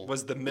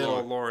 Was the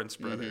middle Lawrence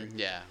brother. Mm-hmm.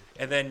 Yeah.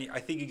 And then I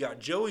think you got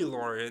Joey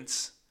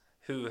Lawrence,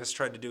 who has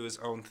tried to do his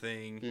own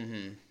thing.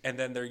 Mm-hmm. And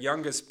then their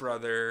youngest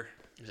brother.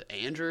 Is it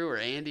Andrew or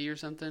Andy or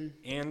something?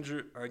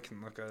 Andrew, I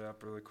can look that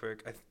up really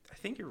quick. I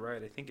think you're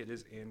right. I think it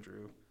is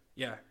Andrew.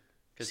 Yeah.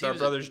 Because our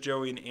brothers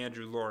Joey and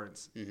Andrew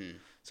Lawrence. Mm-hmm.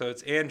 So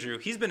it's Andrew.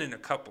 He's been in a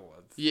couple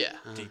of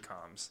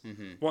DComs.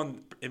 Mm-hmm.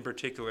 One in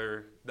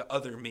particular, The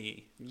Other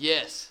Me.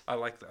 Yes. I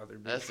like The Other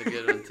Me. That's a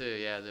good one too.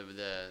 Yeah.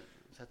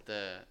 Is that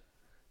the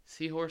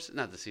seahorse?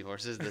 Not the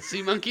seahorses. The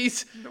sea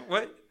monkeys.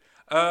 What?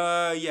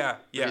 Yeah.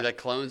 He like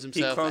clones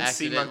himself. He clones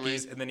sea accidentally.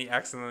 monkeys, and then he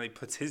accidentally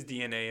puts his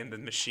DNA in the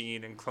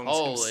machine and clones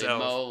Holy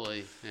himself. Holy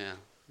moly! Yeah.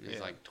 He's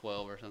like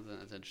 12 or something.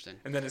 That's interesting.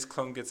 And then his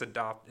clone gets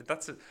adopted.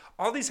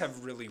 All these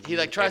have really weird He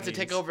like tries endings.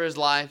 to take over his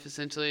life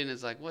essentially, and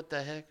is like, "What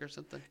the heck?" or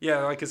something.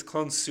 Yeah, like his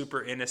clone's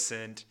super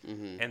innocent,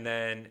 and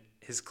then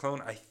his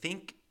clone, I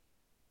think,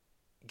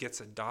 gets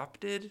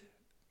adopted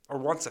or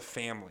wants a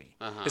family.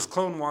 His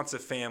clone wants a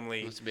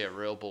family. Wants to be a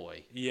real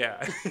boy.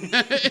 Yeah,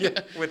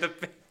 with a.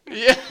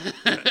 Yeah.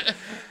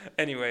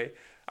 Anyway,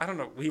 I don't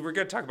know. We were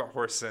going to talk about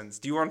Horse Sense.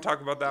 Do you want to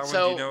talk about that one?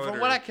 So, do you know from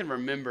what I can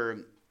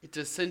remember, it's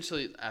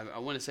essentially, I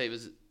want to say it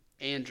was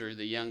Andrew,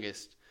 the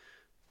youngest,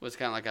 was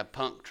kind of like a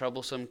punk,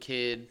 troublesome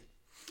kid.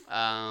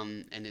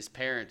 And his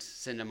parents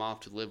send him off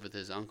to live with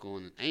his uncle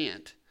and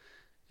aunt.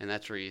 And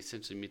that's where he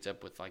essentially meets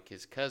up with like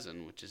his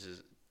cousin, which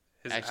is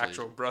his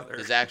actual brother.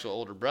 His actual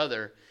older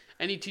brother.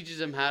 And he teaches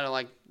him how to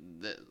like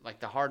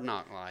the hard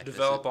knock life.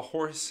 Develop a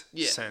horse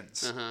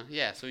sense.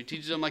 Yeah. So he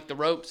teaches him like the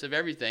ropes of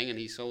everything, and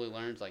he slowly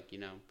learns like,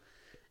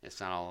 it's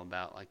not all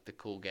about like the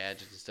cool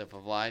gadgets and stuff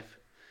of life.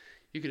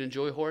 You can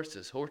enjoy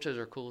horses. Horses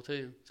are cool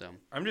too. So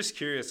I'm just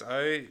curious.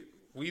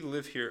 We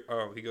live here.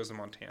 Oh, he goes to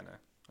Montana.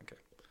 Okay.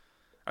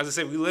 As I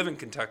say, we live in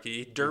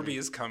Kentucky. Derby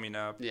is coming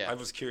up. Yeah. I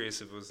was curious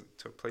if it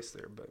took place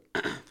there, but.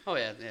 Oh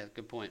yeah,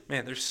 good point.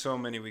 Man, there's so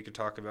many we could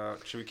talk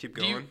about. Should we keep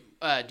going?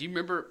 Do you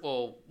remember?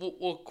 Well,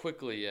 we'll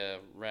quickly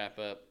wrap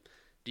up.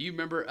 Do you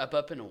remember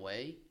Up and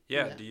Away?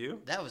 Yeah. Do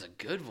you? That was a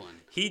good one.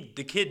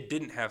 The kid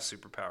didn't have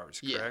superpowers,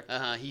 correct?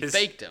 Yeah. He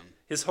faked them.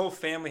 His whole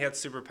family had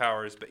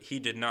superpowers, but he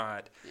did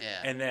not. Yeah.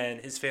 And then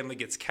his family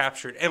gets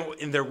captured,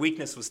 and their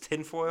weakness was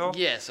tinfoil.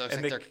 Yeah. So it's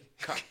like their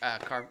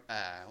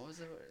what was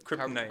it?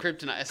 Kryptonite.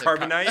 Kryptonite.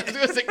 Carbonite. I was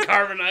gonna say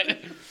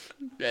carbonite.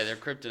 Yeah, their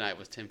kryptonite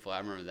was tinfoil. I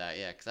remember that.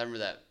 Yeah, because I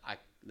remember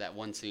that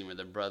one scene where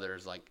the brother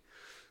is like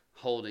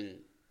holding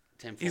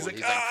tinfoil. He's like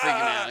freaking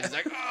out. He's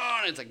like, oh,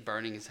 and it's like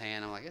burning his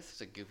hand. I'm like, this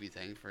is a goofy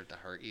thing for it to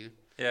hurt you.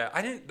 Yeah,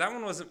 that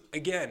one wasn't.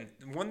 Again,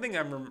 one thing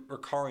I'm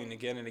recalling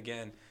again and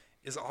again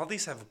is all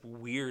these have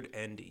weird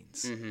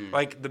endings. Mm-hmm.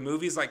 Like the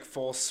movie's like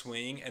full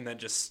swing and then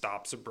just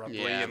stops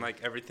abruptly and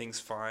like everything's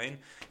fine.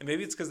 And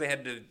maybe it's because they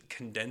had to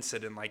condense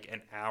it in like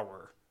an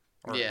hour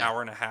or an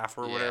hour and a half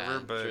or whatever.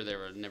 I'm sure they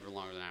were never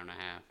longer than an hour and a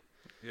half.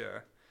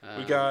 Yeah.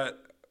 We got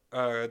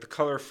The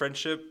Color of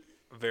Friendship,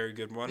 a very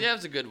good one. Yeah, it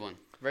was a good one.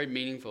 Very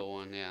meaningful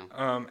one, yeah.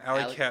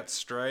 Alley Cat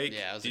Strike.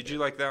 Yeah, did you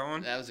like that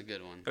one? That was a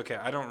good one. Okay,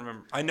 I don't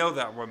remember. I know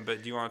that one,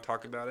 but do you want to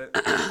talk about it?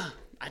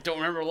 I don't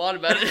remember a lot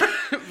about it,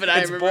 but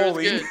I remember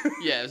bowling. It was good.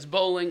 Yeah, it was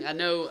bowling. I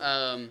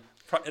know.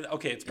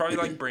 Okay, it's probably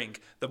like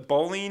Brink. The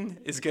bowling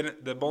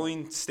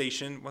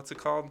station. What's it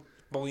called?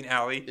 Bowling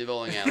alley. The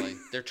bowling alley.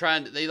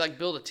 They like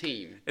build a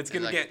team. It's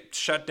gonna get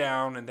shut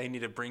down, and they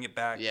need to bring it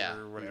back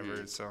or whatever.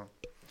 Mm-hmm. So.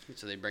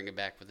 So they bring it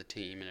back with a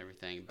team and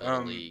everything, build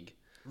a league.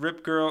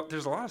 Rip Girl,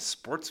 there's a lot of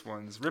sports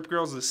ones. Rip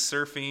Girls is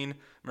surfing.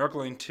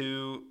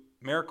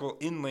 Miracle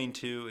in Lane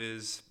 2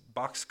 is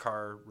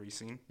boxcar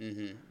racing.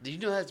 Mm-hmm. Did you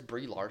know that's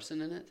Brie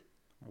Larson in it?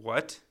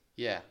 What?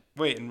 Yeah.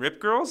 Wait, in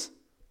Rip Girls?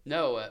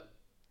 No,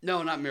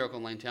 not Miracle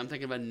in Lane 2. I'm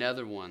thinking of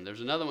another one.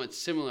 There's another one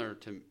similar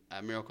to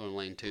Miracle in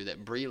Lane 2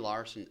 that Brie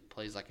Larson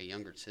plays like a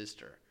younger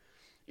sister.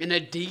 In a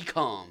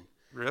DCOM.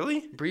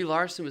 Really? Brie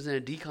Larson was in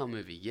a DCOM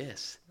movie,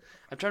 yes.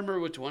 I'm trying to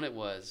remember which one it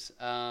was.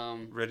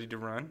 Ready to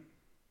Run?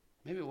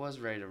 Maybe it was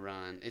Ready to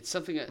Run. It's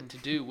something to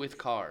do with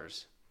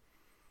cars.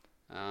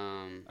 We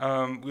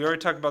already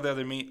talked about the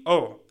other meat.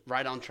 Oh.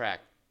 Right on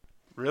Track.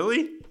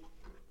 Really?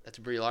 That's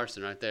Brie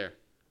Larson right there.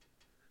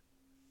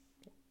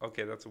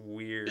 Okay, that's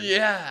weird.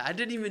 Yeah, I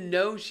didn't even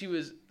know she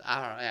was.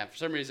 I don't know. Yeah, for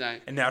some reason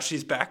And now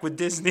she's back with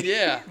Disney.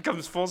 Yeah.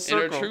 Comes full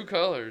circle. In her true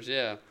colors,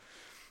 yeah.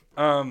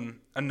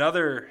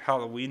 Another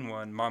Halloween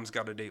one, Mom's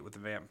Got a Date with a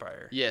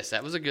Vampire. Yes,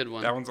 that was a good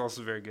one. That one's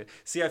also very good.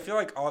 See, I feel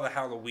like all the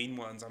Halloween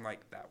ones, I'm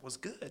like, that was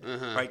good.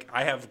 Uh-huh. Like,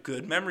 I have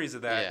good memories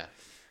of that.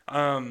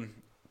 Yeah.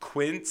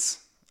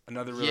 Quince,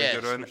 another really Yes,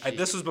 good one.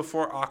 This was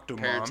before Octomom.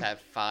 Parents have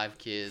 5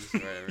 kids or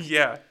whatever.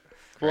 Yeah.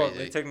 Well,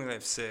 Crazy. they technically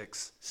have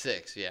 6.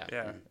 6, yeah.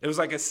 Yeah. It was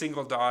like a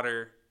single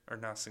daughter, or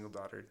not single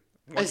daughter.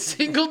 A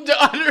single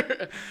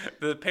daughter.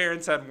 The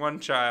parents had 1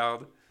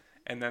 child,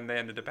 and then they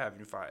ended up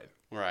having 5.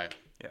 Right.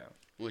 Yeah.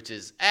 Which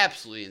is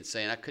absolutely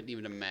insane. I couldn't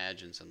even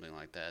imagine something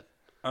like that.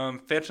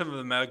 Phantom of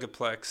the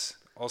Megaplex,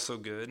 also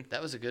good.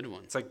 That was a good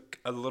one. It's like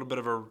a little bit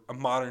of a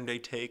modern day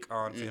take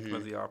on Phantom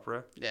of the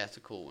Opera. Yeah, it's a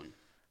cool one.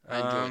 I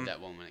enjoyed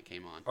that one when it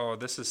came on. Oh,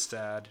 this is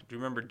sad. Do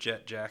you remember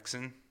Jet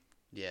Jackson?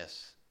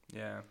 Yes.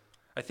 Yeah.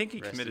 I think he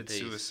Rest committed in peace.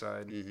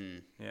 suicide.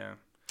 Mm-hmm. Yeah.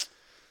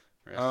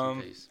 Rest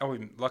in peace.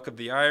 Luck of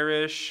the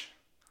Irish.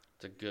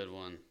 It's a good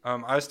one.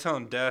 I was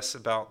telling Des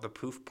about the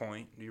Poof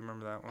Point. Do you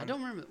remember that one? I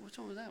don't remember. Which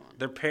one was that one?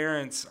 Their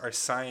parents are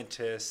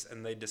scientists,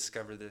 and they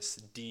discover this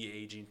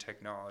de-aging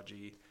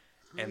technology,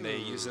 and they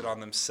use it on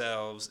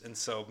themselves, and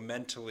so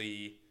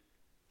mentally,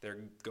 they're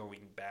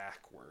going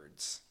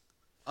backwards.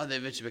 Oh, they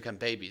eventually become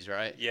babies,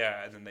 right?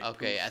 Yeah, and then they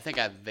Okay, poof. I think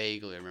I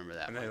vaguely remember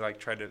that And one. they like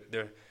try to.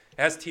 It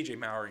has T.J.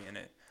 Mowry in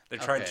it. They're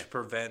trying Okay. to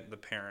prevent the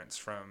parents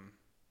from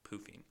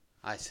poofing.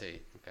 I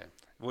see. Okay.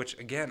 Which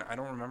again, I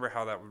don't remember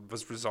how that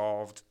was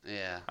resolved.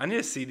 Yeah. I need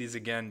to see these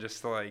again,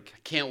 just to like.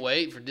 Can't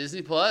wait for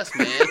Disney Plus,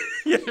 man.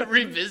 To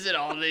revisit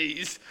all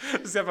these.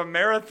 Just have a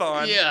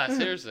marathon. Yeah,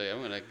 seriously,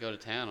 I'm gonna go to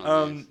town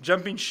on these.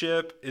 Jumping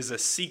Ship is a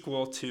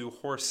sequel to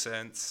Horse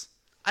Sense.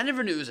 I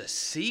never knew it was a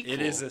sequel.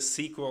 It is a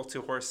sequel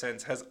to Horse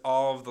Sense. Has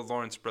all of the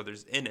Lawrence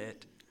brothers in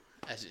it.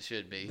 As it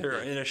should be.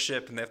 They're in a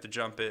ship and they have to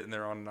jump it, and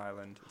they're on an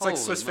island. It's Holy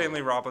like Swiss moly.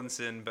 Family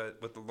Robinson, but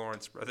with the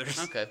Lawrence brothers.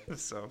 Okay.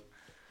 So,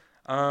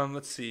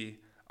 let's see.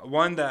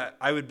 One that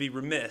I would be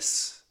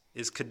remiss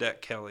is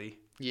Cadet Kelly.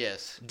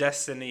 Yes.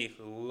 Destiny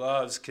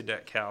loves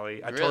Cadet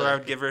Kelly. I told Really? her I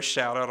would give her a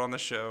shout out on the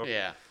show.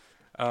 Yeah.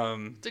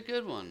 It's a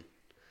good one.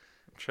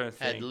 I'm trying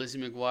to Had think. Lizzie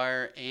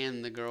McGuire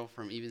and the girl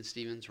from Even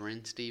Stevens,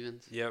 Ren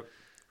Stevens. Yep.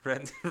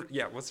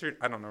 Yeah, what's her?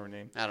 I don't know her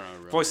name. I don't know.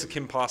 Her real Voice name. of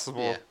Kim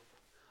Possible. Yeah.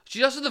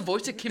 She's also the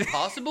voice of Kim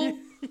Possible?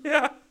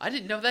 Yeah. I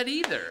didn't know that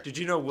either. Did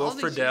you know Will All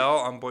these Friedle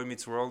on Boy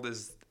Meets World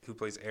who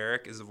plays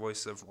Eric is the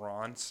voice of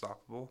Ron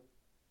Stoppable?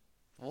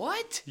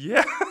 What?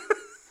 Yeah.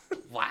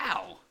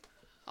 Wow.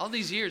 All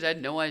these years, I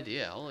had no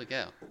idea. Holy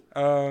cow.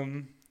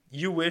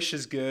 You Wish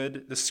is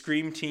good. The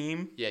Scream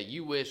Team. Yeah,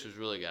 You Wish was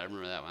really good. I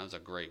remember that one. That was a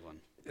great one.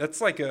 That's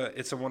like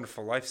It's a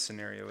Wonderful Life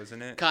scenario,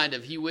 isn't it? Kind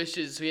of. He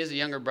wishes. So he has a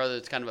younger brother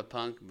that's kind of a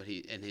punk, but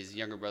his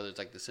younger brother's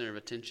like the center of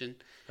attention.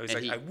 Oh, he's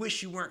And like, I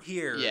wish you weren't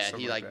here. or Yeah,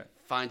 something he like that.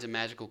 finds a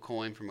magical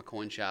coin from a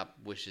coin shop,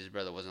 wishes his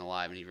brother wasn't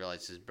alive, and he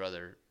realizes his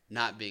brother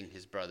not being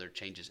his brother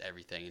changes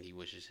everything, and he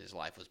wishes his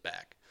life was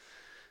back.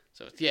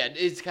 So yeah,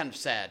 it's kind of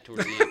sad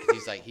towards the end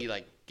because he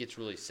gets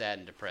really sad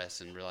and depressed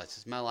and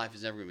realizes my life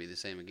is never gonna be the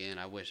same again.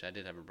 I wish I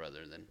did have a brother.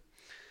 Then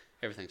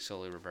everything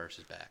slowly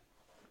reverses back.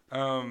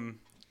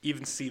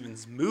 Even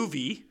Stevens'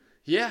 movie.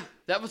 Yeah,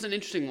 that was an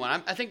interesting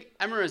one. I think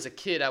I remember as a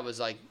kid I was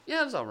like,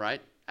 yeah, it was all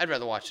right. I'd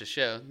rather watch the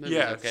show. The movie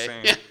was Yeah, okay.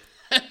 same. Yeah.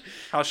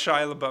 How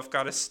Shia LaBeouf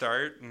got his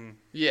start and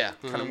Yeah.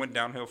 kind of went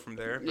downhill from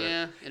there. But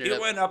Yeah,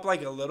 it went up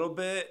like a little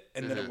bit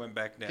and then it went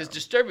back down. Because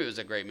Disturbia was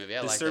a great movie.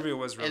 I liked it. Disturbia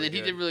was really And then he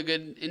good. did really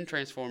good in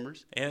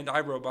Transformers. And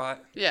iRobot.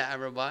 Yeah,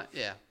 iRobot.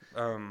 Yeah.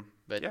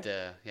 But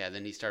yeah.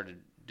 then he started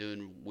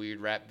doing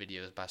weird rap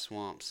videos by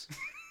Swamps.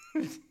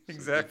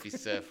 Exactly. Goofy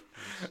stuff.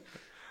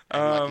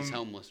 Like he's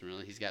homeless,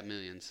 really. He's got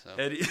millions.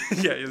 So. Eddie,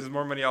 yeah, it was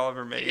more money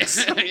Oliver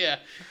makes. Yeah.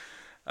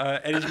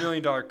 Eddie's $1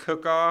 Million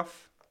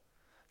Cook-Off.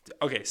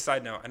 Okay,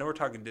 side note. I know we're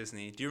talking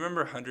Disney. Do you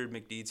remember 100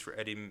 McDeeds for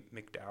Eddie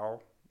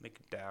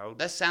McDowd?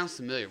 That sounds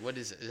familiar. What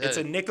is it? It's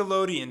a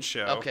Nickelodeon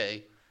show.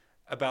 Okay.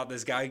 About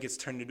this guy who gets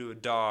turned into a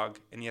dog,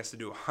 and he has to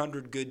do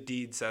 100 good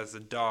deeds as a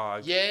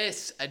dog.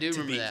 Yes, I do to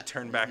remember be that.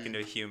 turned back into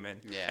a human.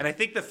 Yeah. And I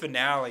think the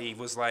finale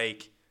was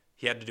like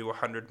he had to do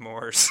 100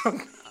 more or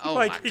something. Oh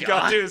like my he God.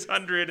 got to his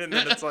 100, and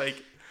then it's like.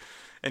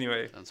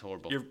 Anyway. Sounds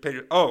horrible.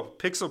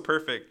 Pixel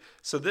Perfect.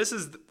 So this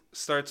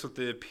starts with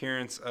the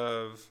appearance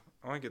of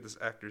I want to get this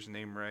actor's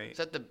name right. Is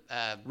that the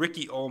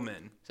Ricky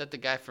Ullman. Is that the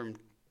guy from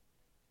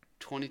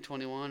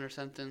 2021 or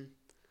something?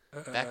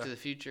 Back to the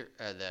Future.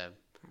 The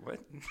what?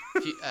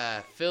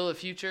 Phil of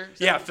Future.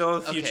 Yeah, Phil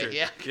of Future. Okay,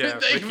 yeah, yeah,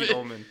 Ricky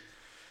Ullman.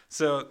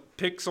 So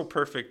Pixel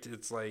Perfect.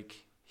 It's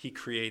like he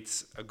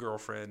creates a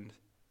girlfriend.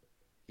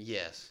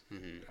 Yes.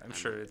 Mm-hmm. I'm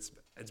sure it's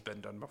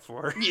been done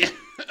before. Yeah.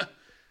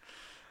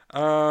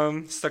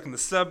 Stuck in the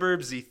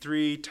Suburbs,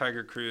 Z3,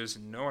 Tiger Cruise.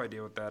 No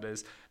idea what that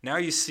is. Now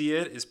You See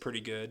It is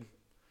pretty good.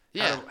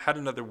 Yeah. Had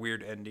another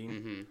weird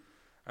ending.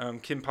 Mm-hmm.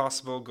 Kim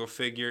Possible, go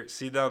figure.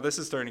 See, now this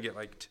is starting to get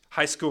like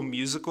High School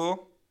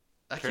Musical.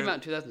 That came out in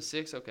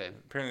 2006. Okay.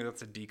 Apparently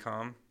that's a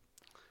DCOM.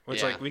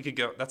 Which, Yeah. like, we could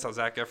go. That's how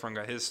Zac Efron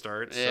got his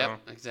start. Yeah,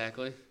 So.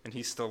 exactly. And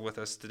he's still with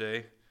us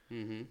today.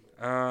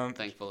 Mm-hmm.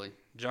 Thankfully.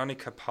 Johnny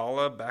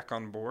Capalla, Back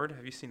on Board.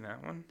 Have you seen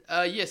that one?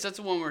 Yes, that's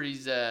the one where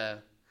he's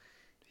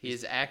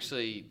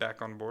actually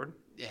Back on Board?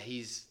 Yeah,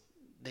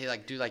 they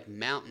like do like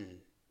mountain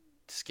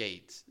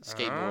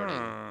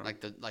skateboarding,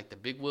 like the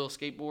big wheel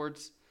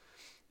skateboards.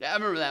 Yeah, I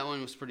remember that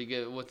one was pretty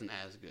good. It wasn't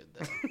as good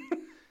though.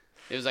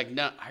 It was like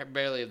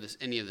barely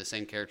any of the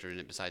same character in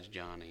it besides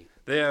Johnny.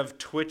 They have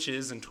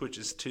Twitches and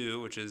Twitches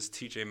 2, which is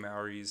T.J.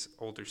 Mowry's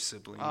older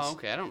siblings. Oh,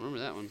 okay. I don't remember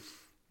that one.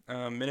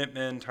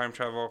 Minutemen, Time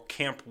Travel,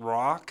 Camp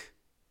Rock.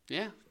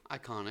 Yeah,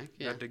 iconic.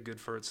 Yeah, That did good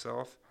for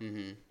itself.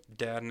 Mm-hmm.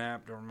 Dad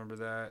Nap, don't remember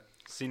that.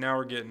 See, now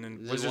we're getting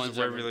in The Wizards ones of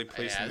that Waverly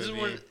Place this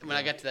movie. is when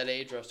I got to that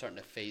age where I was starting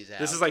to phase out.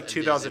 This is like of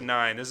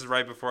 2009. This is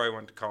right before I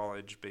went to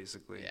college,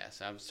 basically. Disney. Yeah,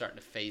 so I was starting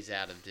to phase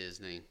out of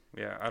Disney.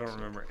 Yeah, I don't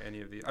remember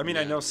any of these. I mean,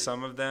 I No, know dude.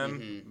 some of them,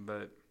 Mhm.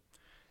 but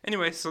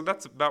anyway, so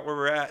that's about where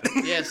we're at.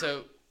 Yeah,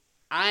 so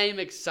I'm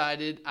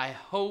excited. I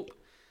hope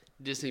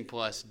Disney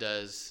Plus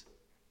does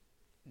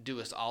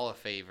do us all a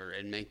favor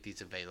and make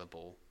these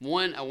available.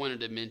 One I wanted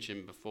to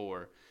mention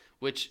before,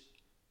 which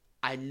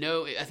I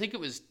think it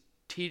was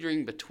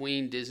teetering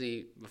between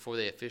Disney before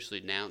they officially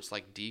announced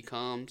like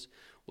DCOMs,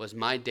 was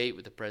My Date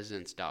with the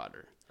President's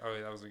Daughter. Oh,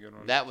 yeah, that was a good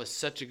one. That was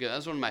that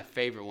was one of my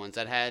favorite ones.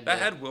 That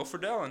had Will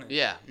Friedle in it.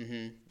 Yeah.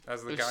 Mm-hmm.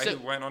 As the It was guy so-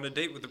 who went on a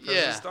date with the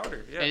president's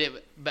daughter. Yeah.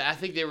 But I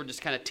think they were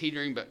just kind of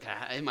teetering, but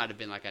it might have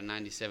been like a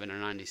 97 or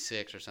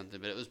 96 or something,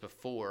 but it was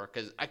before,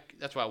 because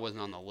that's why I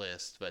wasn't on the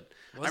list. But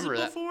Was I remember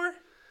it before?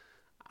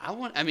 I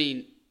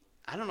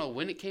don't know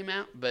when it came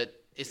out, but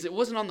it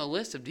wasn't on the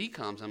list of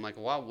DCOMs. I'm like,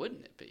 why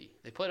wouldn't it be?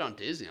 They play it on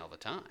Disney all the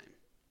time.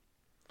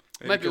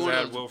 Maybe Might be because one it of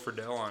had those- Will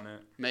Friedle on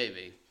it.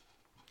 Maybe.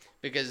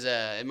 Because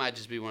it might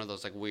just be one of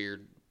those like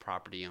weird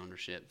property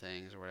ownership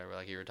things or whatever,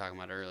 like you were talking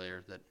about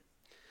earlier, that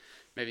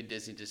maybe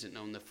Disney doesn't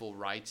own the full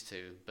rights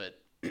to. But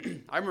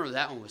I remember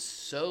that one was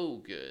so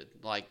good.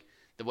 Like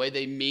the way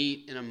they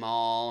meet in a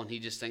mall and he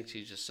just thinks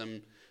she's just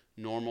some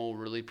normal,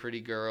 really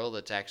pretty girl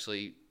that's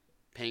actually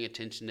paying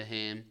attention to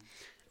him.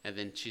 And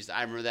then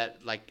I remember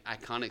that like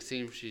iconic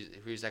scene where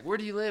he's like, "Where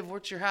do you live?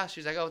 What's your house?"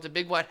 She's like, "Oh, it's a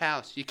big white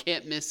house. You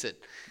can't miss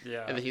it."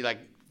 Yeah. And then he like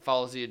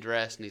follows the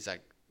address and he's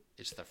like,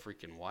 "It's the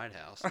freaking White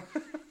House.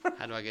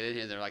 How do I get in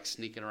here?" They're like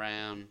sneaking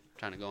around,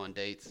 trying to go on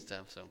dates and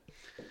stuff. So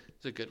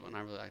it's a good one. I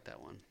really like that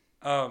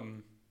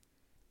one.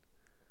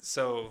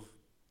 So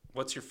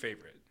what's your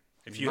favorite?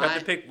 If you had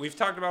to pick, we've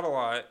talked about a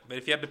lot, but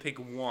if you had to pick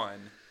one,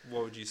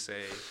 what would you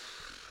say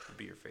would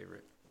be your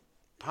favorite?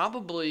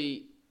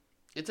 Probably,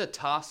 it's a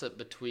toss-up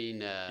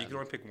between... You can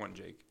only pick one,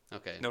 Jake.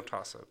 Okay. No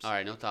toss-ups. All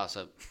right, no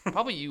toss-up.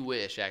 Probably You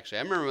Wish, actually.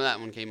 I remember when that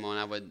one came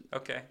on.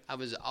 Okay. I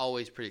was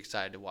always pretty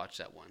excited to watch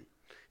that one.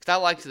 Because I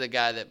liked the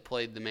guy that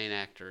played the main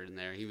actor in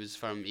there. He was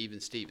from Even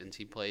Stevens.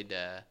 He played...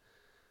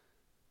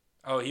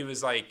 He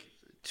was like...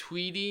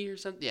 Tweety or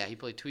something? Yeah, he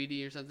played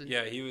Tweety or something.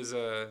 Yeah, he was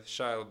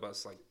Shia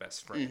LaBeouf's like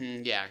best friend.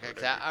 Mm-hmm, yeah,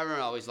 'cause I remember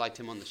I always liked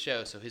him on the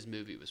show, so his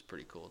movie was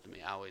pretty cool to me.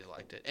 I always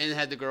liked it. And it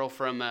had the girl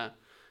from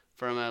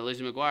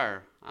Lizzie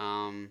McGuire.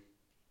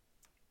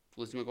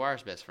 Lizzie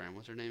McGuire's best friend.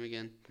 What's her name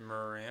again?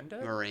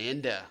 Miranda?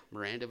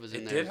 Miranda was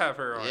in It there. did have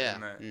her on yeah.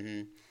 in that.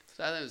 Mm-hmm.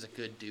 So I think it was a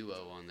good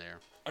duo on there.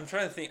 I'm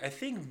trying to think. I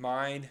think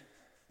mine...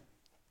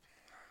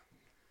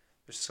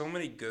 There's so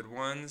many good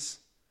ones,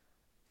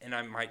 and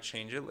I might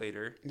change it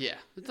later. Yeah,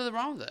 there's nothing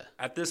wrong with that.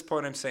 At this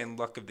point, I'm saying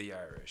Luck of the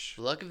Irish.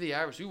 Luck of the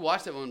Irish. We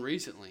watched that one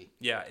recently.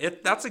 Yeah,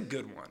 that's a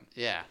good one.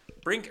 Yeah.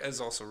 Brink is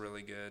also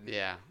really good.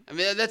 Yeah. I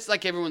mean, that's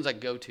like everyone's like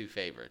go-to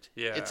favorite.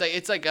 Yeah.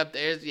 It's like up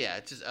there. Yeah,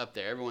 it's just up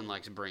there. Everyone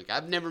likes Brink.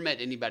 I've never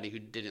met anybody who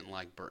didn't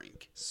like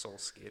Brink. Soul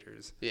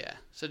Skaters. Yeah,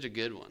 such a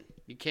good one.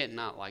 You can't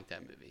not like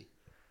that movie.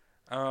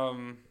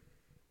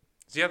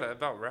 So yeah, that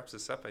about wraps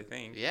us up, I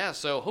think. Yeah,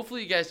 so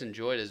hopefully you guys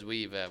enjoyed as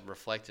we've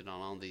reflected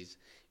on all these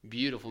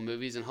beautiful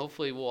movies, and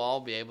hopefully we'll all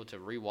be able to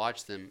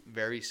rewatch them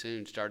very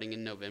soon, starting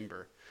in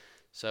November.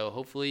 So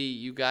hopefully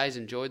you guys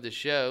enjoyed the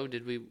show.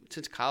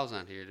 Since Kyle's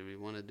not here, did we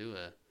want to do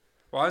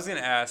Well, I was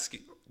gonna ask,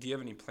 do you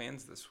have any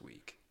plans this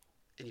week?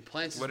 any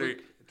plans this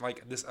week?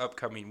 Like this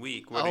upcoming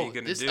week? What are you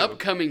gonna do? This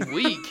upcoming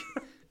week,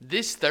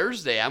 this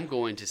Thursday, I'm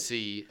going to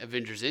see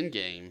Avengers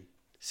Endgame,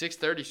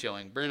 6:30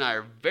 showing. Brent and I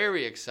are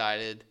very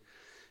excited.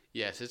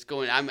 Yes, it's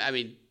going.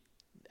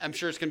 I'm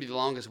sure it's going to be the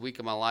longest week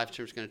of my life. I'm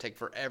sure it's going to take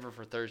forever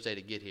for Thursday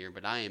to get here,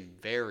 but I am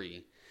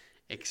very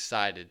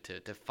excited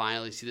to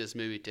finally see this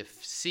movie, to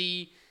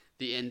see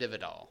the end of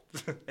it all.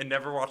 And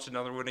never watch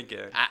another one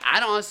again.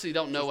 I honestly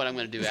don't know what I'm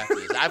going to do after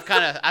this. I've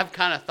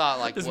kind of thought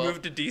like, Just well,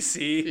 move to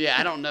DC. yeah,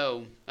 I don't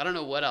know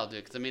what I'll do,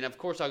 because I mean, of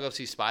course I'll go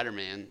see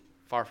Spider-Man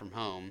Far From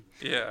Home.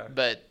 Yeah.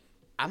 But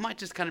I might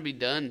just kind of be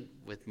done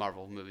with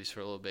Marvel movies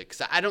for a little bit,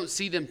 because I don't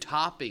see them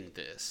topping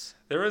this.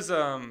 This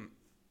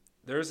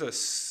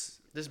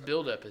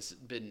build-up has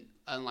been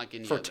unlike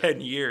any for other.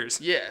 10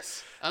 years.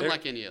 Yes,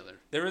 unlike any other.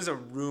 There was a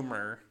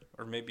rumor,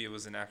 or maybe it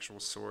was an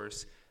actual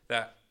source,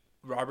 that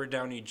Robert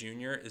Downey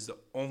Jr. is the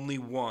only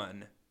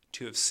one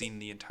to have seen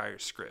the entire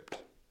script.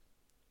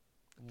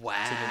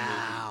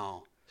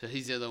 Wow. So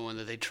he's the other one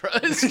that they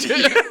trust.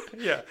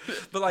 Yeah.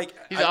 But like,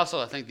 he's also,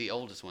 I think, the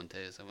oldest one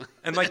too. So.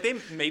 And like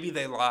maybe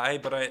they lie,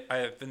 but I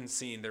have been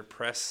seeing their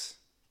press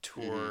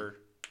tour.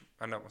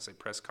 I don't want to say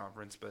press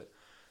conference, but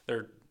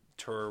their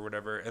tour or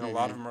whatever. And a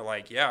lot of them are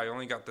like, yeah, I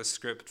only got the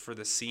script for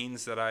the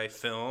scenes that I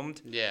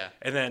filmed. Yeah.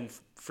 And then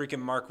freaking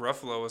Mark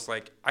Ruffalo was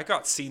like, I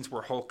got scenes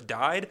where Hulk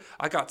died.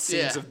 I got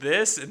scenes of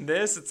this and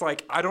this. It's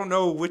like, I don't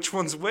know which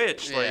one's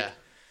which. Yeah. Like,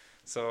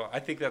 so I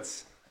think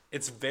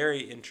it's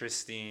very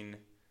interesting.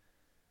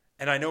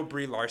 And I know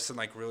Brie Larson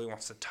like really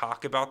wants to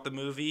talk about the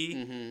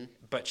movie,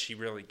 but she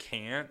really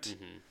can't.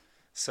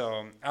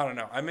 So I don't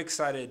know. I'm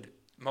excited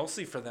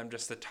mostly for them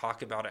just to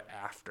talk about it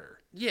after.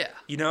 Yeah.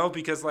 You know,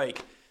 because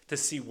like to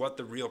see what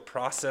the real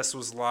process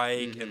was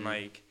like and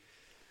like,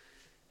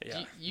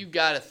 yeah. You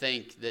got to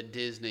think that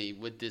Disney,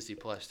 with Disney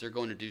Plus, they're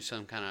going to do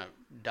some kind of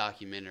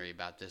documentary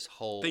about this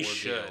whole ordeal.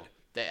 Should.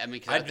 I mean,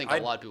 because I think a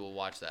lot of people will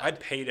watch that.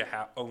 I'd pay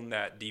to own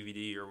that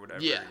DVD or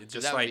whatever. Yeah, it's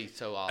just that would like be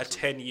so awesome. A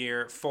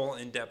 10-year full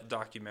in-depth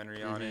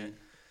documentary on it,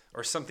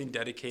 or something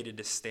dedicated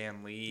to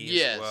Stan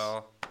Lee as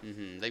well.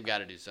 They've got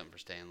to do something for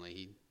Stan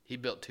Lee. He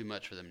built too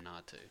much for them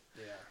not to.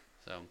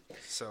 Yeah.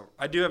 So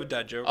I do have a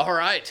dad joke. All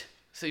right,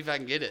 see if I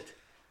can get it.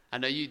 I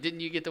know you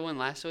didn't. You get the one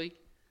last week.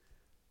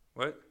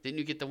 What? Didn't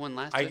you get the one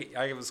last week?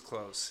 I was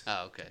close.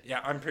 Oh, okay. Yeah,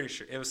 I'm pretty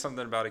sure it was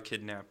something about a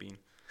kidnapping.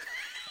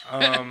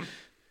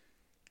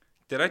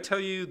 Did I tell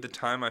you the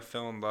time I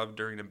fell in love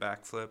during a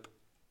backflip?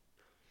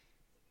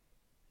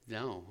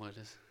 No, what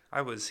is?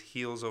 I was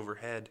heels over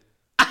head.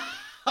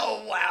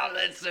 Oh wow,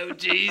 that's so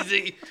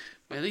cheesy.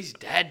 Man, these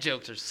dad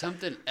jokes are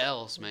something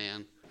else,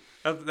 man.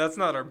 That's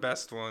not our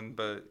best one,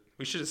 but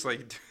we should just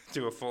like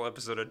do a full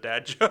episode of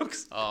dad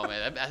jokes. Oh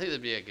man, I think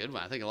that'd be a good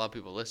one. I think a lot of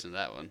people listen to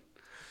that one.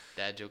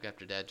 Dad joke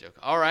after dad joke.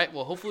 All right,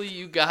 well, hopefully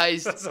you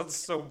guys. That sounds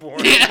so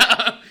boring.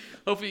 Yeah.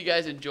 Hopefully you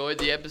guys enjoyed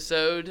the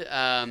episode.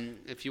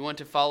 If you want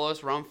to follow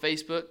us, we're on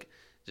Facebook.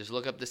 Just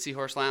look up the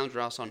Seahorse Lounge.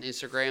 We're also on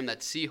Instagram.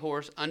 That's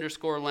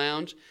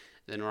Seahorse_Lounge.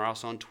 Then we're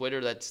also on Twitter.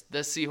 That's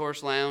the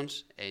Seahorse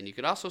Lounge. And you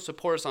could also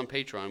support us on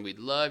Patreon. We'd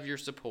love your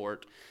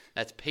support.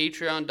 That's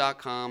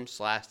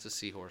patreon.com/the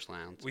Seahorse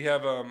Lounge. We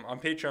have on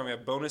Patreon. We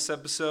have bonus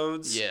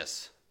episodes.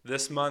 Yes.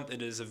 This month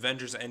it is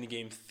Avengers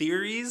Endgame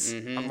theories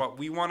on what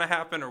we want to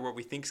happen or what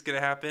we think is going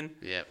to happen.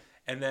 Yep.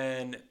 And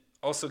then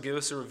also give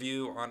us a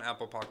review on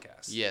Apple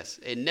Podcasts. Yes.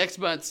 And next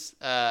month's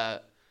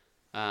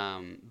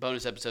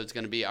bonus episode is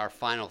going to be our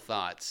final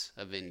thoughts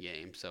of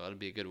Endgame. So it'll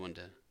be a good one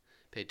to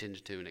pay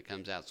attention to when it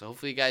comes out. So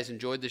hopefully you guys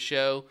enjoyed the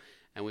show,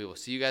 and we will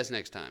see you guys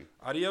next time.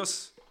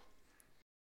 Adios.